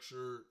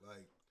structured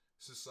like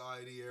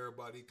society.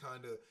 Everybody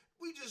kind of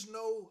we just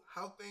know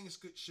how things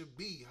should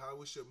be,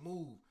 how it should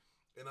move.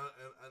 And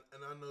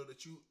I know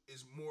that you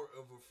is more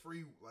of a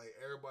free, like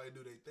everybody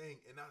do their thing,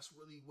 and that's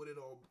really what it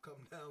all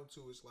come down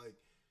to. It's like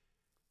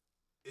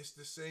it's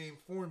the same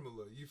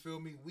formula. You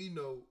feel me? We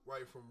know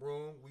right from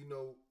wrong. We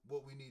know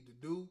what we need to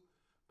do,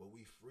 but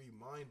we free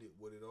minded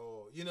with it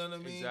all. You know what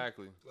I mean?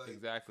 Exactly. Like,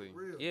 exactly. for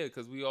real. Yeah,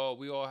 because we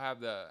all have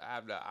the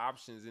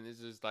options, and it's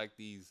just like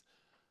these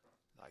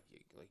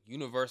like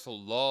universal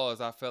laws.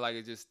 I feel like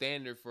it's just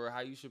standard for how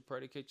you should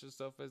predicate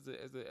yourself as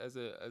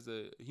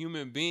a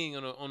human being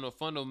on a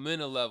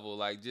fundamental level.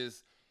 Like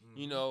just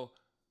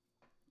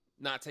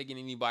not taking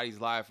anybody's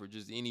life for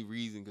just any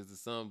reason because the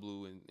sun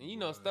blew and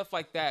stuff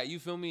like that. You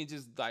feel me?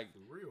 Just like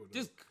real,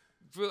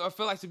 I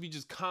feel like to be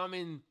just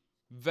common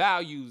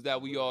values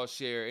that we all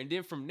share, and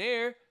then from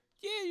there,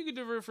 yeah, you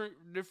can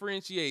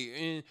differentiate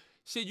and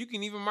shit. You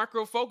can even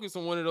micro focus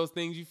on one of those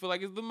things you feel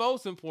like is the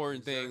most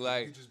important thing.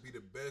 Like you could just be the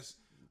best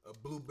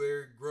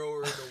blueberry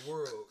grower in the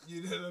world.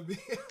 You know what I mean?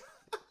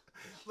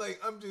 Like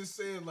I'm just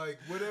saying, like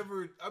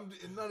whatever. I'm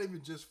not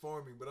even just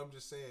farming, but I'm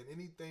just saying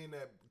anything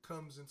that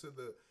comes into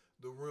the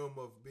realm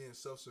of being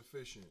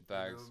self-sufficient.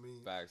 Facts, you know what I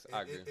mean? Facts.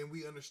 I agree. And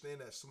we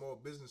understand that small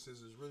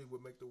businesses is really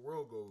what make the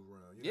world go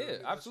around. You know yeah, what I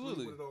mean? absolutely.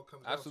 That's really what it all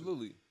comes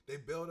absolutely. down to. They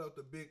bailed out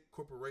the big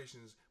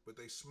corporations, but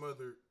they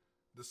smothered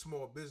the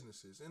small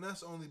businesses, and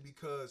that's only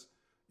because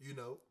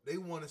they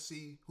want to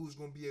see who's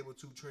going to be able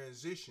to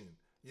transition.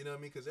 You know what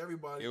I mean? Because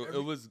everybody,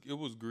 it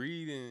was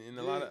greed and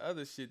a lot of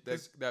other shit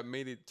that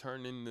made it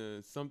turn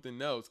into something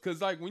else.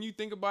 Because like when you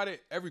think about it,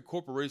 every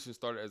corporation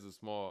started as a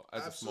small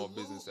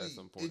business at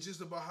some point. It's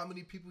just about how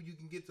many people you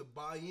can get to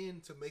buy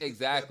in to make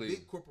exactly it a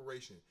big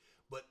corporation.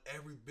 But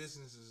every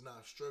business is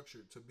not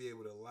structured to be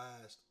able to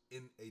last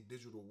in a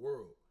digital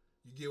world.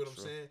 You get what I'm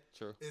saying?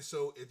 Sure. And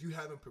so if you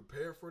haven't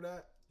prepared for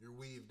that, you're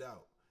weaved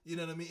out. You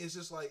know what I mean? It's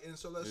just like, and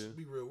so let's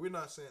be real. We're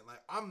not saying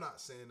like, I'm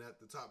not saying that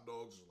the top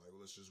dogs are like,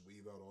 let's just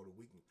weave out all the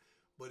weakness.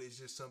 But it's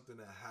just something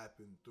that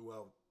happened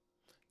throughout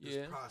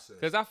this process.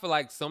 Because I feel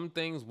like some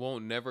things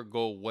won't never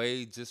go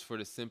away just for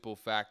the simple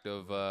fact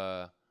of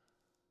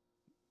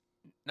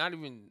not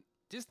even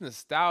just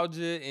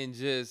nostalgia and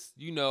just,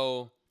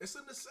 it's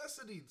a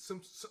necessity.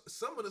 Some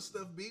of the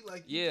stuff be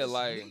like, need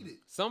it.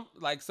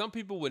 Some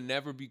people would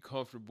never be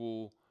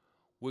comfortable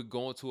with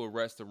going to a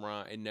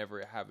restaurant and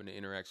never having an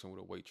interaction with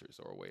a waitress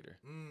or a waiter.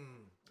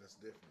 That's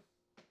different.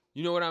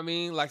 You know what I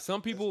mean? Like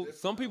some people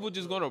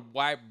just gonna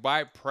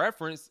by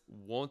preference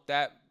want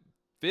that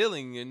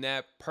feeling and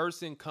that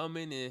person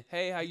coming and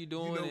hey, how you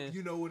doing?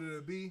 You know what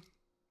it'll be?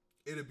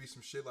 It'll be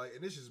some shit like,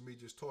 and this is me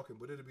just talking,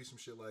 but it'll be some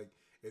shit like,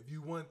 if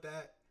you want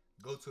that,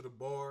 go to the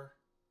bar.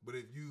 But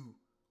if you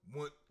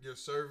want your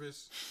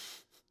service,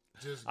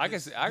 just I can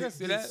see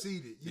that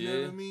seated. You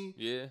know what I mean?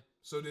 Yeah.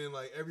 So then,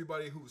 like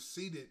everybody who's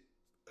seated,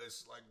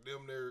 it's like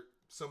them. They're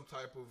some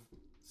type of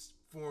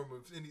form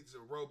of any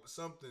rope,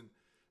 something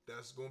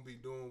that's gonna be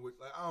doing with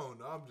like I don't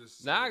know. I'm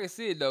just I can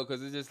see it though,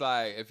 cause it's just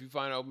like if you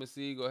find an open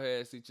seat, go ahead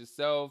and seat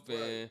yourself,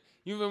 and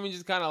you feel me,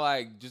 just kind of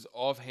like just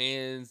off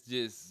hands,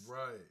 just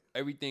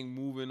everything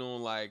moving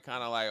on like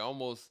kind of like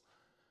almost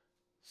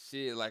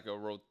shit like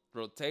a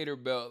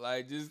rotator belt,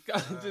 like just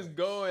kind of just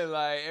going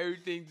like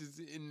everything just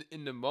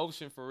in the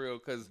motion for real,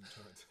 cause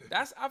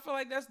I feel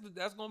like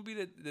that's gonna be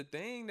the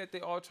thing that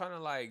they all trying to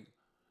like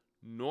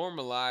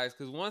normalize,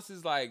 cause once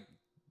it's like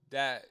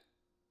that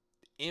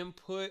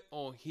input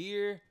on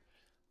here,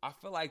 I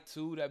feel like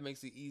too that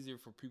makes it easier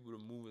for people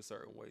to move a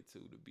certain way too,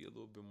 to be a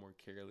little bit more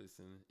careless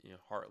and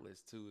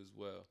heartless too as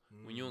well.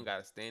 When you don't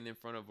gotta stand in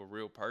front of a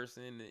real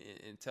person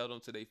and tell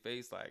them to their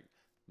face like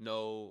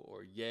no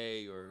or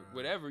yay or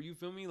whatever, you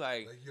feel me?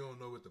 Like you don't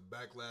know what the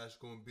backlash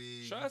gonna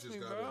be. Trust me,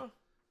 bro.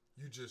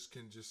 You just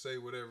can just say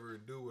whatever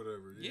and do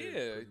whatever.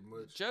 Yeah, pretty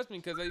much. Trust me,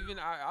 because even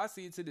I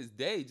see it to this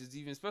day, just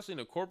even especially in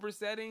a corporate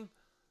setting.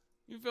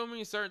 You feel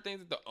me? Certain things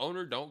that the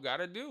owner don't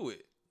gotta do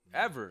it.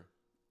 Ever.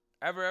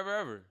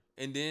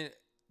 And then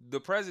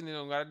the president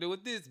don't gotta deal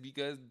with this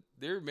because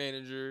their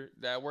manager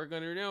that work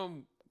under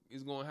them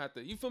is gonna have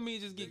to. You feel me?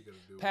 Just get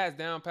passed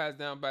down,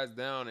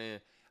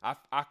 and I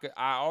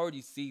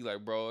already see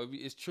like, bro,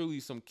 it's truly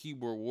some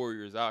keyboard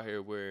warriors out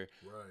here where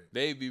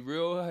they be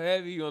real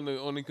heavy on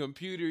the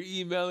computer,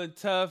 emailing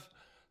tough.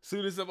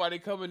 Soon as somebody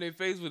come in their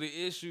face with an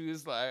issue,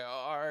 it's like,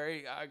 all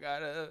right, I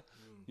gotta.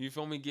 You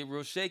feel me? Get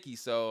real shaky.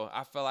 So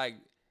I feel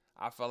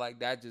like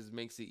that just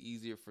makes it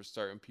easier for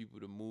certain people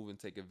to move and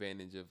take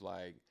advantage of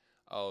like,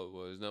 oh,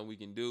 well, there's nothing we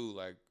can do.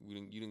 Like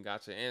you didn't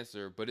got your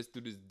answer, but it's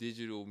through this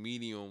digital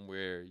medium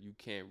where you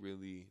can't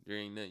really, there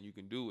ain't nothing you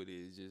can do with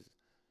it.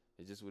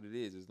 It's just what it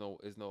is. It's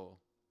no.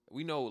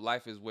 We know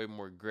life is way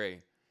more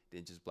gray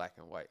than just black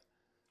and white.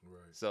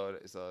 Right. So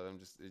I'm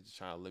just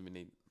trying to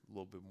eliminate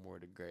little bit more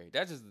degrade.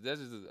 That's just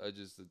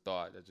a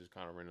thought that just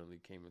kind of randomly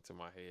came into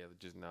my head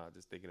just now,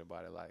 just thinking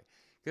about it, like,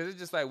 because it's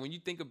just like when you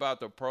think about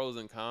the pros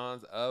and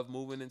cons of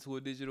moving into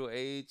a digital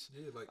age,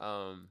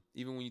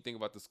 even when you think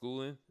about the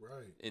schooling,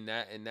 right, and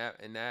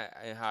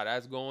how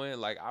that's going,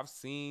 like I've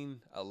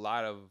seen a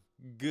lot of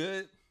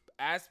good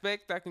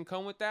aspects that can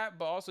come with that,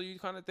 but also you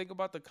kind of think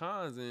about the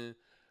cons. And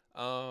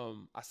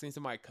I seen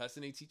somebody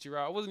cussing a teacher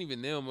out. It wasn't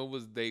even them, it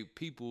was they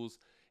people's.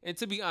 And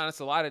to be honest,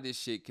 a lot of this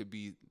shit could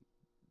be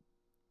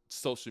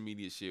social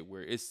media shit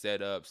where it's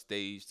set up,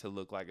 staged to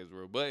look like it's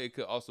real, but it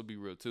could also be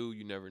real too.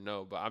 You never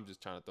know. But I'm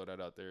just trying to throw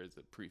that out there as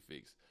a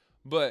prefix.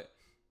 But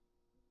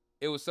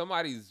it was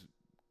somebody's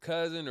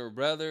cousin or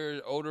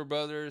brother, older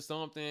brother or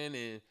something,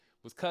 and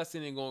was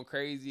cussing and going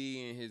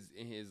crazy in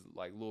his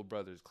like little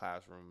brother's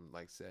classroom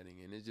like setting.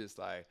 And it's just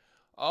like,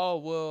 oh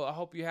well, I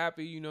hope you're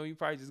happy. You know, you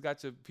probably just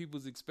got your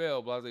people's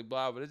expelled, blah blah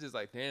blah. But it's just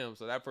like, damn.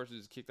 So that person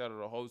just kicked out of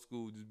the whole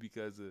school just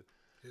because of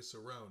his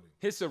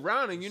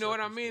surrounding. You know what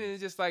I mean? And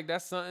it's just like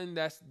that's something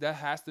that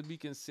has to be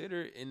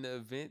considered in the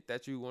event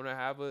that you want to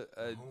have a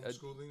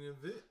homeschooling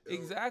event.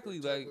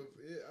 Exactly, like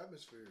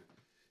atmosphere.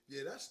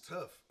 Yeah, that's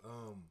tough.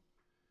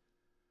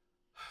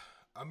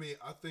 I mean,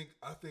 I think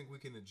we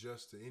can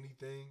adjust to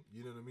anything.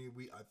 You know what I mean?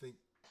 I think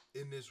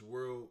in this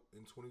world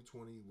in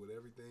 2020, with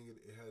everything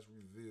it has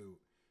revealed,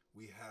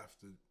 we have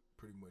to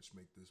pretty much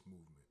make this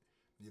movement.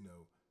 You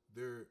know,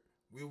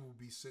 we will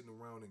be sitting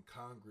around in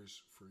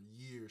Congress for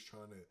years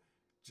trying to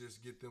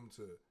just get them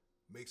to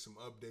make some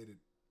updated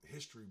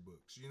history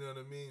books. You know what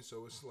I mean?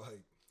 So it's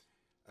like,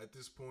 at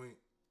this point,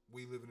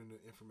 we living in an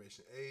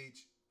information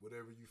age.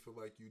 Whatever you feel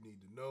like you need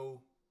to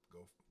know,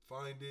 go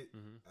find it.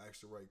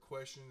 Ask the right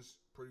questions,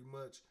 pretty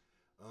much.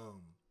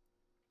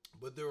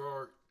 But there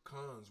are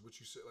cons. What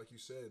you said, like you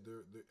said,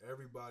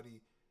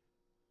 everybody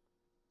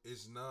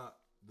is not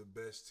the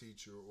best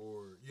teacher,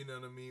 or you know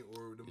what I mean,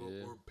 or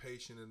or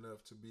patient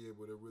enough to be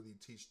able to really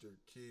teach their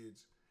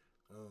kids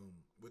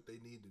what they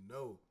need to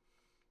know.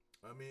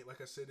 I mean, like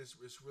I said, it's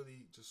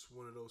really just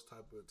one of those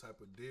type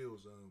of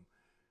deals.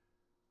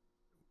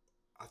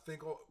 I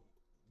think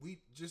we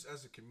just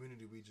as a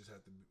community, we just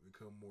have to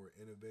become more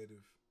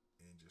innovative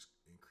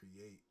and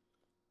create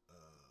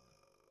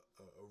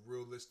a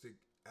realistic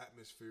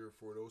atmosphere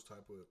for those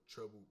type of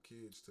troubled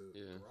kids to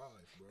thrive,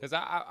 bro. Because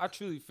I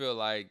truly feel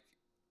like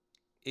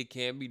it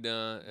can be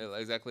done,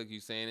 exactly like you're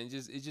saying, and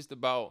it's just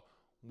about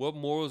what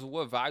morals,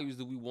 what values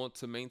do we want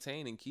to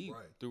maintain and keep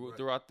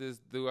throughout this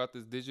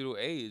digital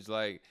age,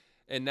 like.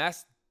 And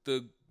that's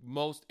the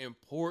most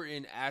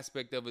important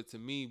aspect of it to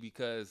me,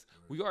 because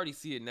we already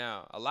see it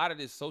now. A lot of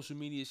this social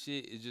media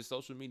shit is just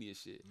social media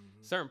shit.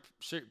 Certain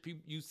shit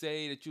people you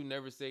say that you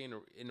never say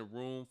in a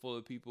room full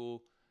of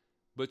people,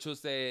 but you'll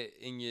say it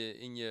in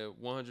your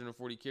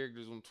 140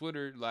 characters on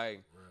Twitter.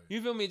 Like, you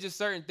feel me? Just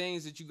certain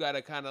things that you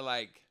gotta kind of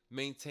like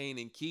maintain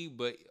and keep,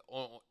 but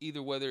on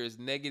either whether it's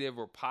negative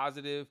or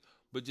positive,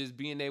 but just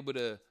being able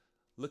to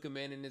look a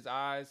man in his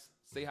eyes,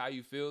 say how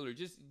you feel, or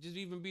just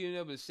even being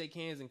able to shake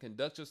hands and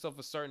conduct yourself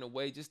a certain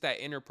way. Just that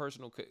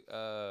interpersonal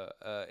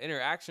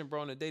interaction,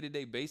 bro, on a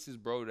day-to-day basis,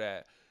 bro.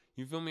 That,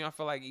 you feel me? I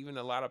feel like even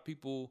a lot of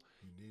people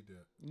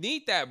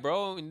need that,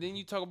 bro. And then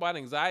you talk about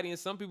anxiety, and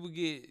some people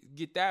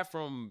get that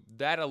from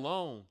that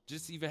alone.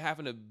 Just even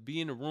having to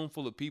be in a room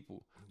full of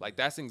people, like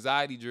that's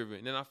anxiety driven.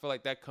 And then I feel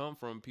like that come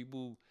from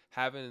people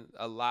having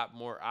a lot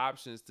more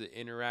options to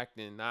interact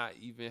and not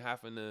even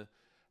having to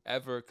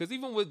ever. Because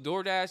even with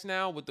DoorDash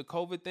now, with the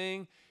COVID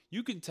thing,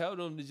 you can tell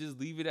them to just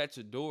leave it at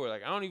your door.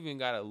 Like, I don't even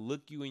gotta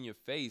look you in your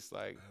face.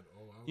 Like,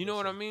 you know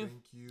what I mean?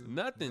 Thank you.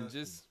 Nothing.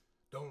 Just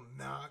don't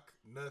knock.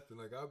 Nothing.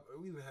 Like,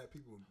 we even had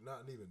people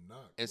not even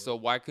knock. And so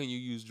why couldn't you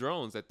use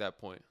drones at that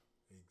point?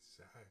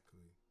 Exactly.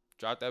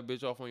 Drop that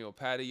bitch off on your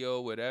patio,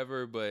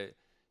 whatever. But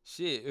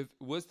shit,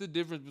 what's the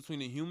difference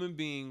between a human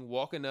being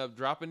walking up,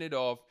 dropping it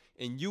off,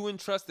 and you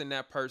entrusting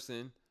that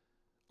person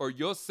or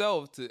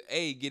yourself to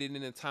A, get it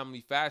in a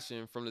timely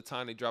fashion from the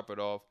time they drop it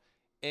off,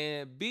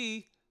 and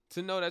B,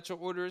 to know that your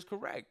order is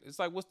correct? It's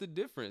like, what's the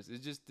difference?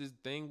 It's just this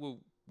thing with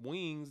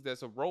wings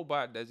that's a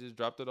robot that just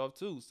dropped it off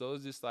too. So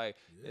it's just like,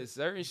 it's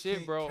certain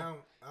shit, bro.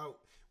 Count out.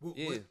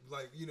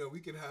 Like, you know, we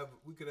could have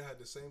had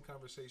the same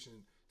conversation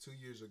 2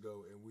 years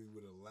ago, and we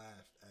would have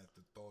laughed at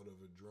the thought of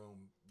a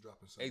drone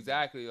dropping something.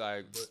 Exactly,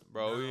 like,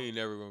 bro, we ain't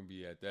never gonna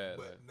be at that.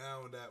 But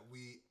now that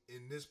we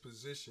in this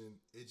position,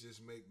 it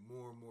just make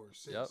more and more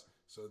sense. Yep.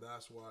 So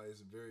that's why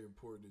it's very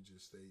important to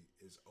just stay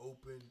as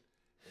open.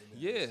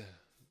 And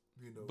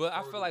you know, but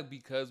I feel like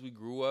because we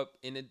grew up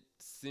in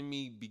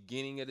the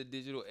beginning of the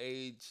digital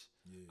age,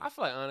 I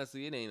feel like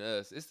honestly it ain't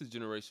us. It's the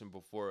generation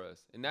before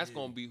us, and that's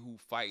gonna be who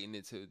fighting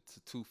it to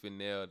tooth and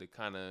nail to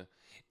kind of.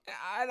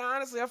 And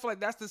honestly, I feel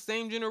like that's the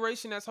same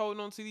generation that's holding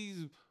on to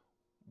these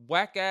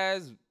whack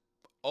ass,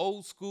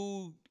 old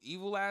school,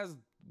 evil ass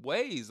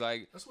ways.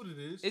 Like, that's what it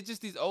is. It's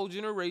just these old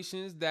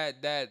generations that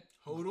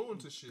hold on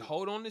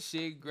to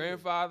shit.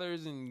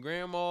 Grandfathers and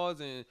grandmas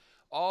and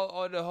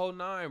all the whole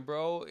nine,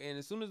 bro. And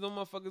as soon as them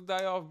motherfuckers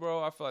die off,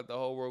 bro, I feel like the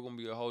whole world gonna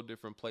be a whole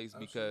different place.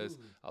 Because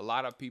a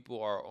lot of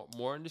people are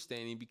more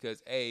understanding,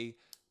 because A,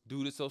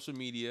 due to social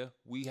media,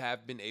 we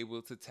have been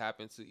able to tap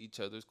into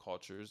each other's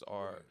cultures,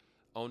 our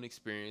own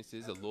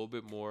experiences a little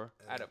bit more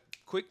at a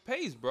quick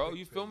pace, bro.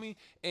 You feel me?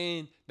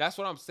 And that's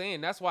what I'm saying.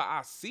 That's why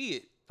I see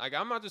it. Like,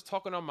 I'm not just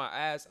talking on my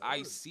ass.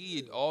 I see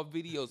it. All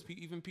videos,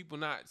 even people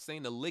not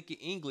saying the lick of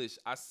English.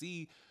 I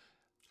see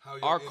how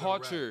our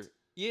culture.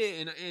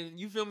 Yeah, and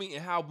you feel me?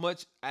 And how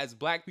much as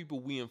black people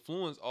we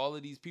influence all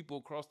of these people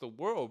across the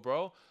world,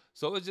 bro.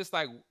 So it's just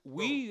like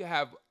we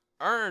have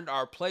earned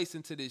our place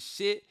into this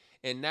shit,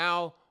 and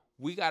now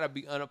we gotta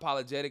be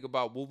unapologetic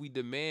about what we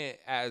demand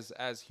as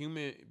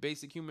human,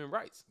 basic human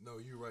rights. No,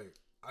 you're right.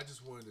 I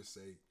just wanted to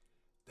say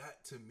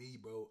that to me,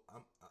 bro.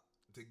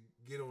 To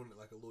get on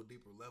like a little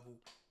deeper level.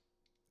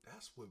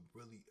 That's what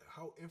really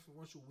how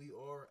influential we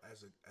are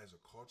as a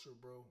culture,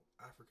 bro.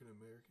 African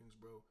Americans,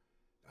 bro.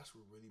 That's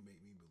what really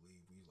made me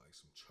believe we like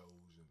some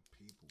chosen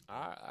people.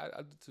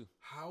 I do too.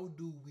 How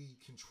do we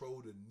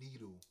control the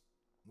needle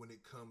when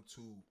it comes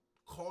to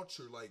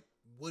culture? Like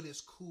what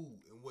is cool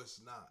and what's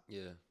not?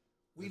 Yeah.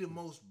 We the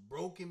most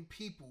broken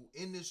people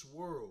in this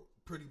world,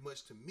 pretty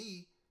much to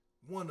me.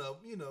 One of,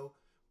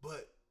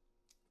 but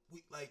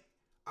we like.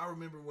 I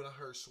remember when I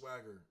heard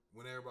swagger,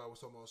 when everybody was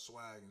talking about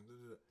swag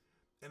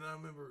and I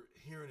remember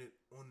hearing it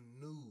on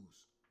the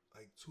news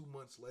like 2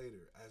 months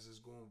later as it's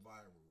going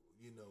viral.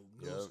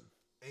 News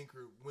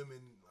anchor women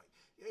like,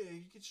 yeah,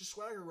 you get your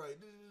swagger right,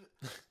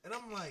 and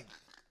I'm like,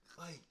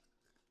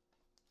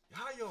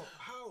 how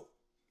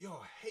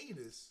y'all hate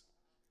us,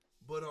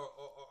 but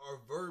our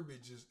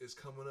verbiage is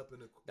coming up in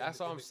the. That's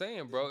what I'm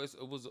saying, bro. It's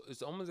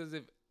almost as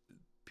if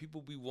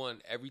people be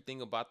wanting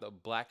everything about the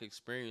black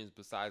experience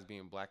besides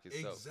being black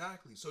itself.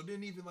 Exactly. So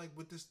then even like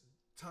with this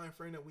time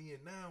frame that we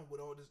in now, with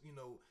all this,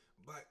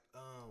 Black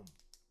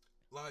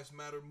Lives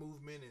Matter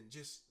movement and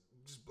just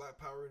Black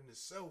power in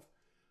itself,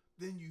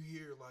 then you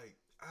hear like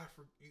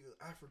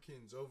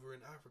Africans over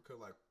in Africa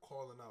like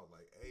calling out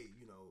like, hey,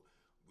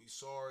 we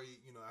sorry,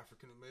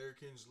 African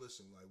Americans,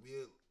 listen, like we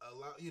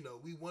allow,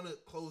 we want to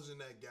close in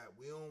that gap.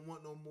 We don't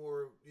want no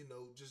more,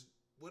 just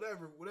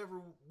whatever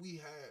we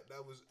had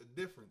that was a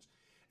difference.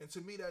 And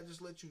to me, that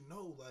just lets you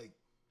know, like,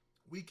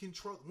 we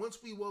control. Once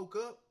we woke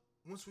up,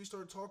 once we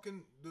started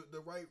talking the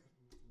right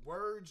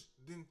words,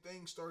 then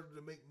things started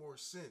to make more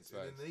sense,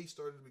 right. And then they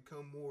started to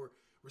become more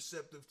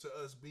receptive to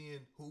us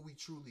being who we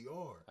truly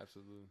are.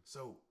 Absolutely.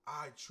 So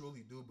I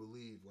truly do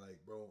believe,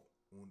 bro,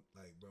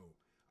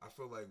 I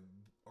feel like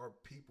our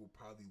people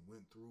probably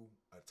went through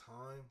a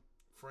time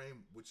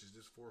frame, which is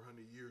just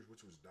 400 years,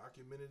 which was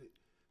documented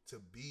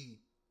to be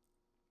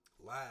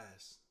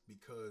last,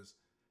 because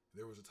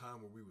there was a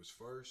time where we was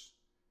first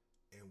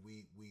and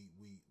we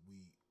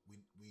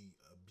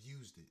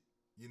abused it.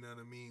 You know what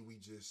I mean? We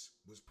just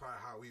was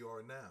probably how we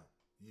are now.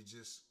 You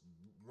just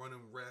running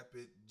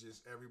rapid,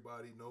 just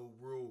everybody, no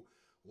real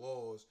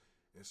laws.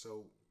 And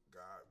so,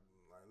 God,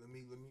 like,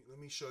 let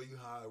me show you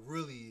how it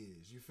really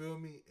is. You feel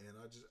me? And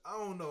I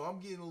don't know. I'm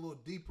getting a little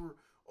deeper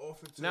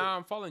off into. Nah,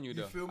 I'm following you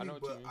though. You feel me? I know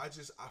what but you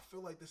mean. I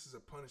feel like this is a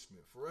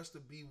punishment for us to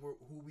be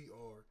who we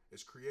are,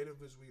 as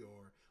creative as we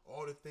are.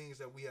 All the things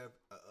that we have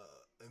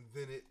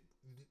invented,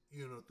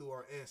 through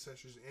our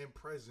ancestors and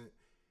present.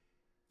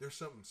 There's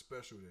something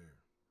special there.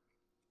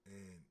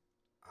 And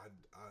I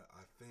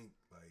think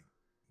like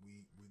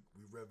we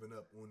revving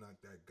up on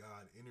like that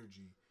God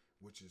energy,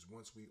 which is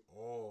once we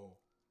all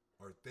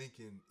are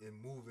thinking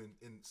and moving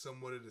in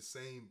somewhat of the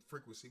same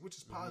frequency, which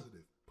is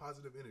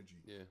positive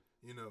energy. Yeah.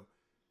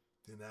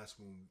 Then that's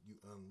when you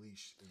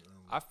unleash.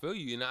 I feel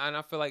you, and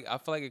I feel like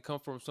it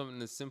comes from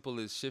something as simple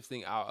as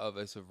shifting out of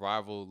a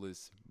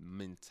survivalist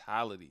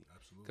mentality.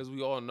 Absolutely. Because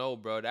we all know,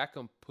 bro, that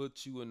can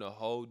put you in a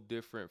whole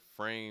different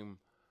frame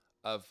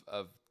of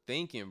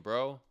thinking,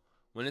 bro.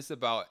 When it's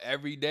about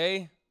every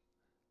day,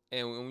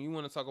 and when you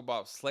want to talk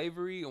about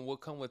slavery and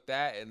what come with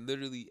that, and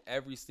literally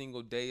every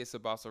single day it's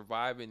about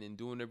surviving and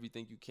doing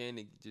everything you can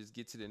to just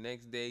get to the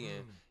next day,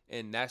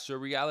 and that's your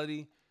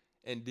reality.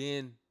 And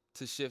then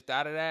to shift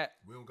out of that,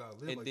 we don't gotta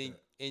live that.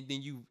 And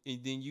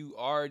then you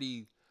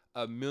already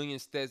a million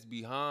steps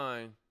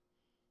behind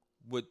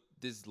what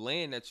this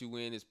land that you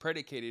in is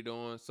predicated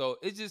on. So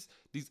it's just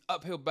these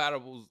uphill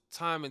battles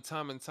time and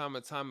time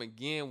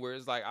again, where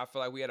it's like I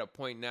feel like we at a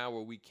point now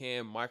where we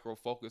can micro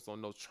focus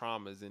on those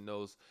traumas and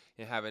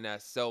having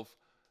that self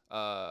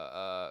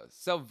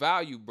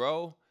value,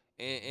 bro.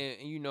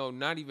 And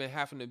not even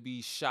having to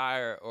be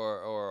shy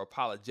or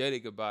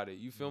apologetic about it.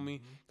 You feel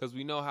me? Because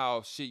we know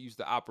how shit used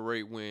to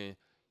operate when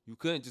you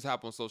couldn't just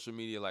hop on social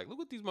media like, look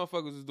what these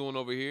motherfuckers is doing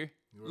over here.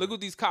 Right. Look what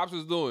these cops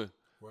is doing.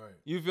 Right.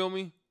 You feel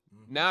me?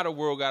 Now the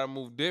world gotta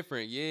move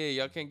different. Yeah,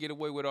 y'all can't get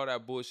away with all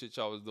that bullshit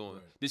y'all was doing.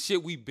 Right. The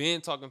shit we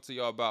been talking to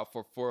y'all about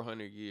for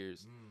 400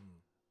 years.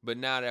 But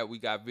now that we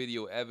got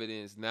video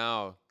evidence,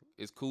 now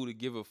it's cool to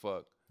give a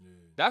fuck. Yeah.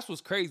 That's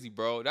what's crazy,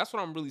 bro. That's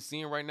what I'm really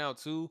seeing right now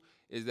too,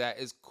 is that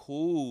it's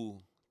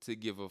cool to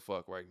give a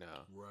fuck right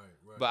now.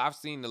 Right. But I've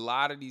seen a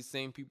lot of these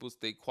same people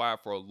stay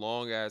quiet for a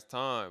long ass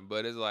time.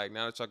 But it's like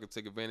now that y'all can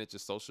take advantage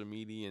of social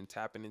media and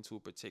tapping into a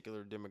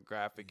particular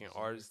demographic and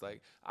artists,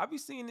 like I be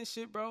seeing this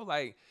shit, bro.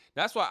 Like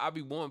that's why I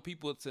be wanting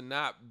people to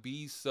not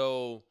be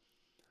so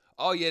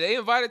Oh yeah, they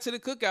invited to the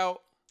cookout.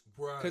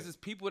 Right. Because it's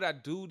people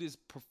that do this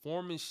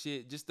performance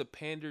shit just to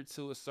pander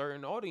to a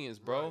certain audience,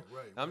 bro.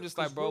 Right. I'm just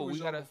like, bro, we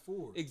gotta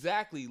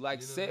exactly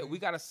we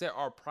gotta set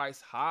our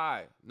price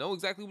high. Know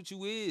exactly what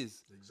you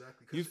is.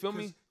 Exactly. You feel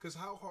me? Because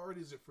how hard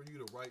is it for you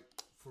to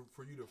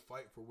for you to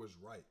fight for what's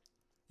right?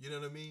 You know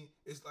what I mean?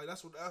 It's like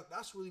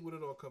that's really what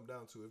it all comes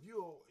down to. If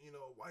you're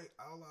a white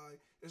ally,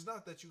 it's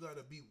not that you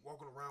gotta be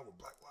walking around with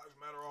Black Lives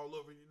Matter all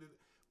over you,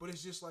 but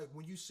it's just like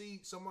when you see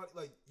somebody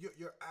like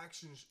your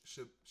actions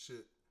should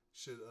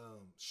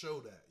show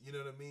that. You know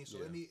what I mean? So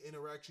any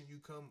interaction you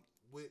come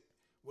with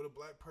a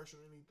black person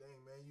or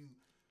anything, man,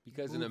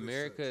 because in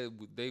America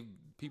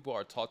people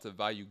are taught to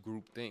value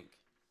groupthink.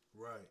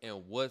 Right.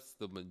 And what's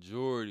the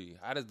majority?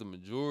 How does the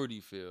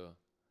majority feel?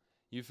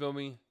 You feel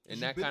me? And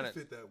that kind of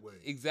fit that way.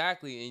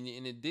 Exactly,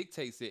 and it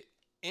dictates it,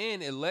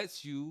 and it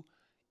lets you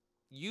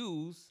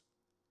use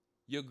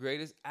your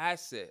greatest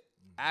asset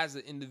as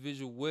an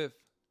individual with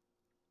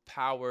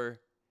power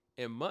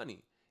and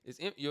money. It's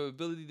your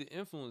ability to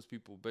influence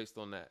people based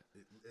on that.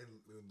 And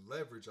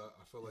leverage,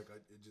 I feel like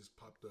it just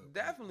popped up.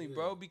 Definitely,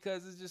 bro,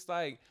 because it's just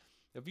like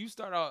if you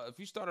start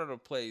out a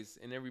place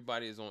and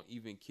everybody is on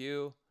even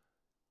kill,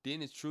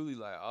 then it's truly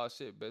like, oh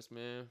shit, best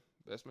man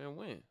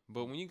win.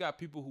 But when you got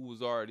people who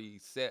was already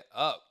set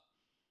up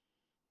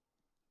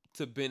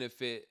to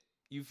benefit,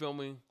 you feel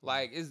me?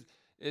 Like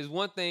it's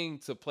one thing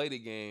to play the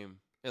game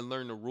and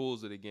learn the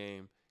rules of the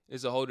game.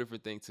 It's a whole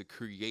different thing to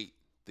create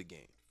the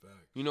game. Facts.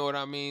 You know what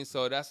I mean?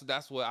 So that's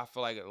what I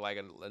feel like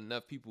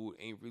enough people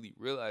ain't really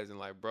realizing.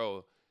 Like,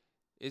 bro,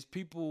 it's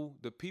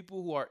the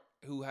people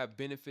who have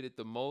benefited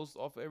the most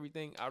off of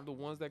everything are the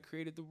ones that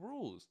created the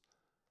rules.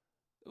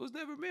 It was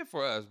never meant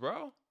for us,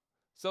 bro.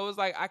 So it's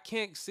like I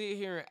can't sit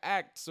here and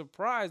act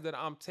surprised that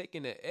I'm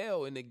taking an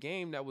L in the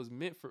game that was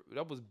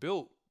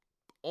built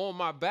on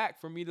my back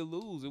for me to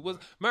lose. It was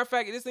matter of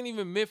fact, this ain't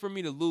even meant for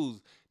me to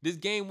lose. This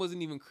game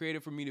wasn't even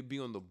created for me to be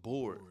on the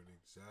board.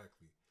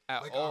 Exactly.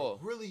 At all.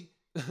 I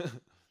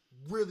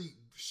really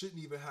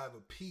shouldn't even have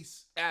a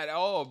piece at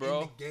all,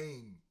 bro. In the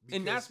game.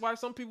 And that's why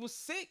some people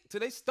sick to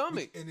their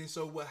stomach. And then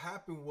so what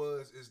happened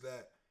is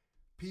that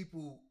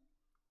people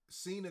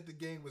seen that the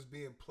game was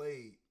being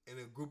played and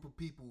a group of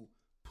people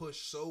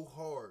pushed so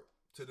hard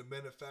to the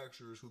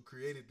manufacturers who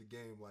created the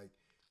game, like,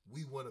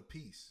 we want a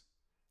piece.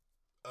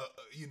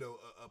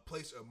 A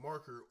place, a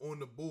marker on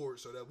the board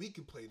so that we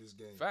can play this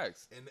game.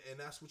 Facts. And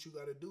that's what you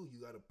got to do. You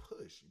got to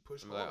push. You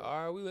push hard. Like,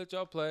 all right, we let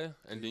y'all play.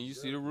 And then you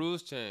see the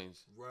rules change.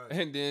 Right.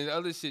 And then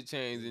other shit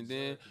change. And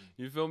then,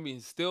 you feel me,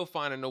 still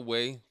finding a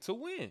way to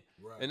win.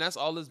 Right. And that's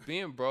all it's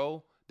been,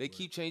 bro. They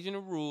keep changing the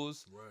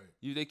rules.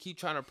 Right. They keep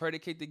trying to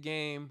predicate the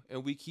game,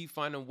 and we keep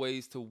finding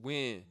ways to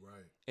win.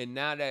 Right. And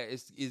now that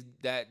is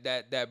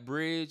that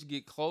bridge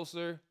get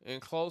closer and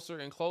closer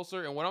and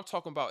closer. And what I'm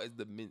talking about is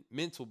the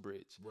mental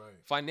bridge. Right.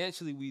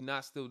 Financially, we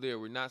not still there.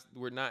 We're not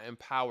in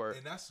power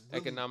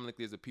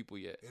economically as a people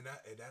yet. And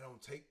that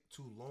don't take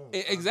too long.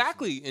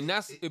 Exactly. And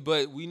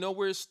but we know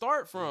where it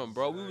start from,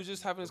 bro. We were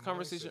just having this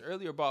conversation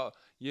earlier about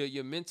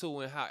your mental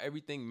and how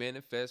everything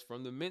manifests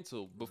from the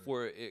mental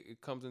before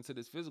it comes into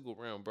this physical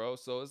realm, bro.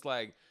 So it's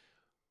like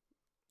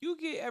you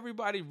get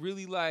everybody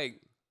really like,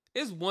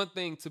 it's one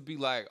thing to be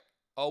like,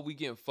 oh, we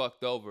getting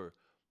fucked over.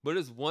 But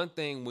it's one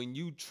thing when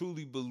you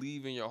truly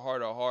believe in your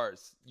heart of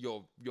hearts,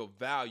 your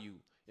value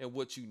and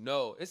what you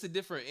know. It's a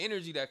different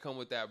energy that come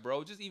with that,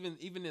 bro. Just even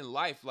in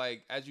life,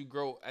 like as you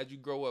grow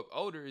up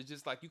older, it's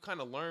just like you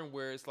kind of learn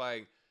where it's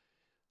like,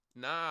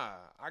 nah,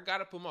 I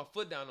gotta put my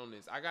foot down on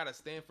this. I gotta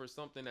stand for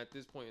something at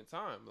this point in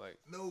time. Like,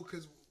 no,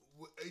 because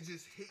it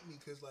just hit me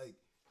because like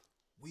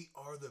we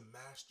are the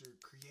master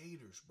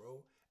creators,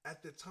 bro.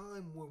 At the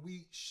time when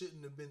we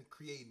shouldn't have been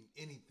creating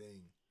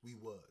anything, we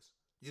was.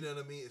 You know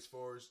what I mean? As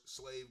far as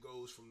slave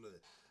goes, from the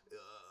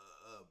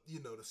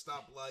the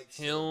stoplights,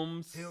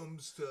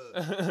 hymns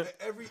to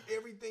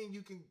everything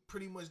you can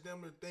pretty much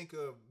damn near think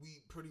of, we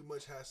pretty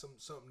much have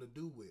something to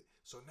do with.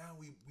 So now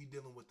we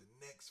dealing with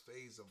the next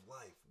phase of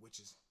life, which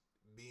is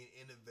being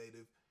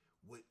innovative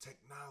with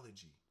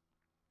technology,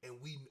 and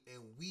we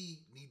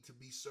need to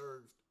be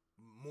served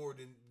more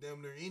than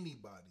damn near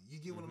anybody. You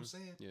get what I'm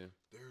saying? Yeah.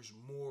 There's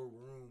more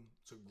room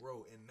to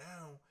grow, and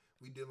now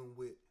we dealing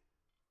with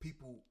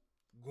people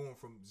going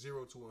from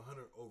 0 to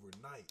 100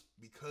 overnight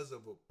because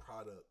of a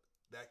product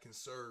that can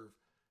serve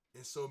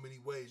in so many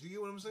ways. You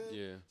get what I'm saying?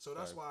 Yeah. So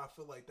that's why I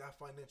feel like that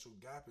financial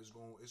gap is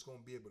going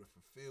to be able to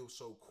fulfill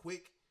so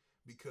quick,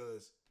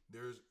 because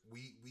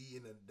we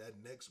in that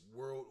next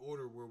world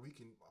order where we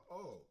can,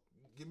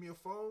 give me a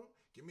phone,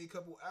 give me a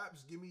couple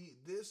apps, give me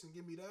this and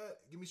give me that,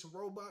 give me some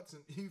robots,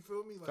 and you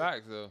feel me? Like,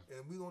 facts though.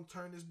 And we gonna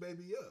turn this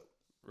baby up.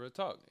 Real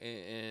talk.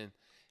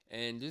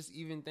 And just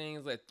even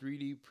things like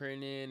 3D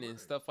printing and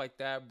stuff like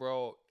that,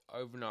 bro.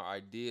 Even our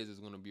ideas is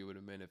gonna be able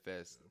to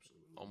manifest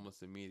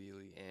almost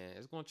immediately, and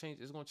it's gonna change.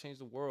 It's gonna change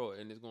the world,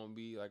 and it's gonna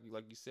be like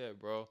you said,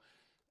 bro,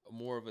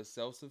 more of a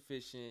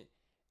self-sufficient,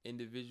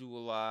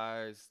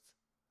 individualized,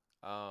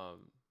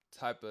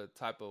 type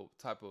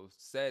of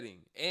setting.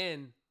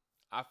 And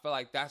I feel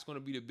like that's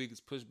gonna be the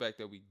biggest pushback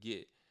that we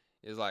get.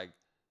 Is like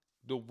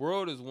the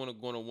world is going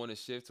to want to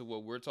shift to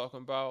what we're talking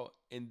about,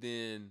 and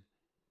then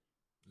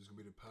there's gonna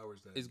be the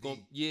powers that it's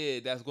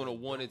that's going to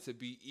want it to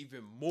be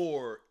even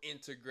more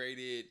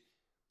integrated,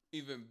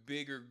 even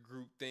bigger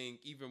group think,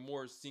 even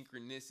more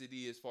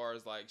synchronicity as far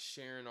as like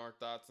sharing our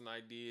thoughts and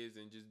ideas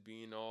and just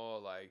being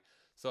all like.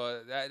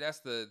 So I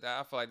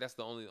feel like that's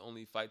the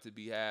only fight to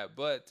be had.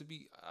 But to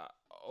be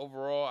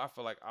overall,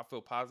 I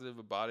feel positive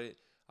about it.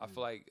 I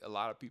feel like a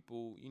lot of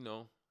people,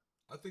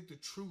 I think the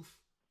truth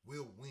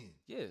will win.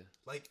 Yeah.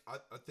 Like I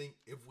think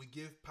if we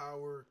give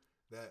power,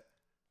 that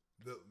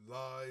the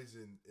lies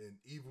and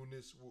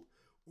evilness will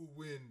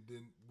win,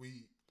 then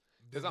we.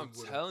 Because I'm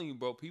telling you,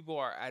 bro, people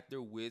are at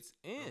their wits'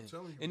 end. I'm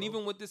telling you, and bro.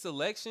 Even with this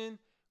election,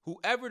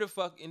 whoever the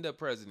fuck end up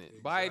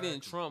president,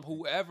 Biden, Trump,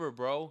 whoever,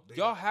 bro,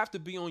 y'all have to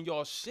be on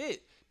y'all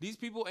shit. These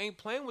people ain't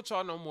playing with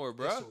y'all no more,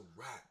 bro. It's a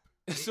wrap.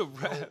 It's a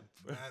wrap.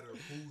 Don't matter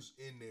who's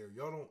in there.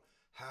 Y'all don't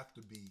have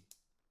to be.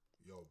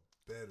 Y'all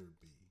better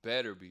be.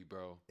 Better be,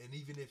 bro. And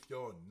even if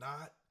y'all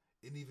not,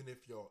 and even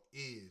if y'all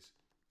is,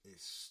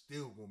 it's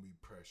still gonna be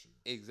pressure.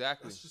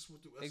 Exactly. That's just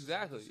what.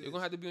 Exactly. You're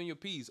gonna have to be on your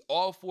P's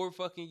all 4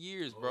 fucking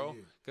years, bro.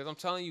 Because I'm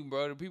telling you,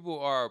 bro, the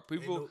people.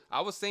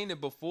 I was saying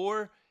it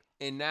before,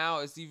 and now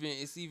it's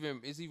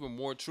even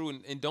more true.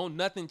 And don't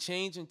nothing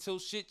change until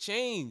shit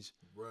change.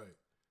 Right.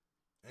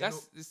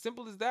 That's as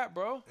simple as that,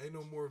 bro. Ain't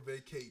no more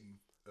vacating.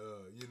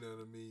 You know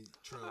what I mean?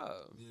 Trump.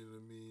 You know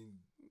what I mean?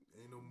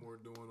 Ain't no more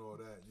doing all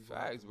that.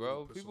 Facts,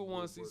 bro. People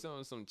want to see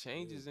some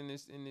changes in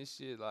this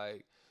shit,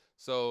 like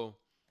so.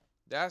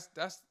 That's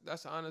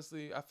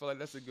honestly, I feel like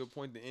that's a good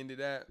point to end it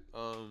at.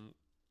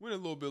 Went a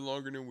little bit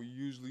longer than we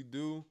usually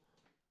do,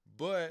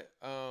 but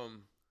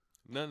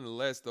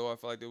nonetheless, though, I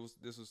feel like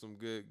this was some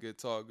good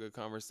talk, good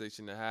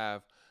conversation to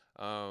have.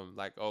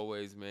 Like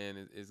always,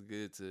 man, it's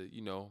good to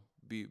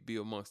be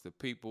amongst the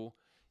people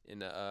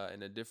in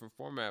a different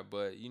format,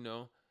 but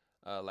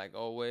like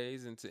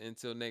always,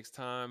 until next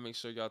time, make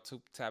sure y'all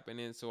tapping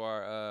into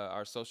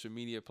our social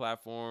media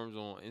platforms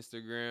on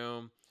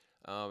Instagram.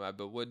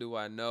 But what do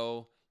I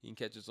know? You can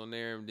catch us on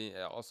there, and then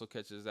also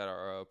catch us at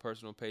our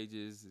personal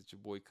pages. It's your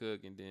boy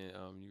Cook, and then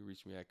you can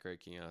reach me at Craig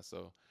Keon.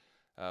 So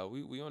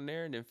we on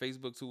there, and then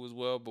Facebook too as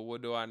well. But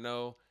what do I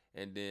know?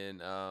 And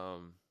then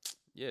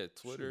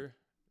Twitter,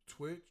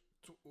 Twitch,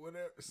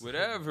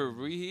 whatever.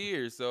 We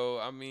here. So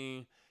I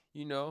mean,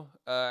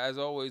 as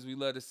always, we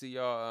love to see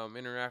y'all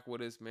interact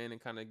with us, man,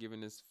 and kind of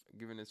giving us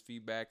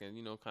feedback, and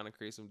kind of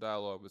create some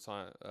dialogue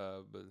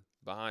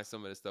behind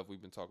some of the stuff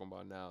we've been talking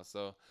about now.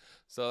 So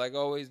like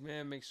always,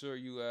 man, make sure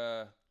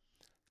you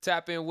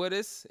tap in with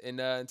us, and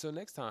until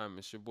next time,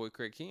 it's your boy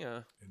Craig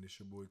Keon, and it's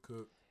your boy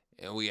Cook,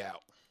 and we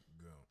out.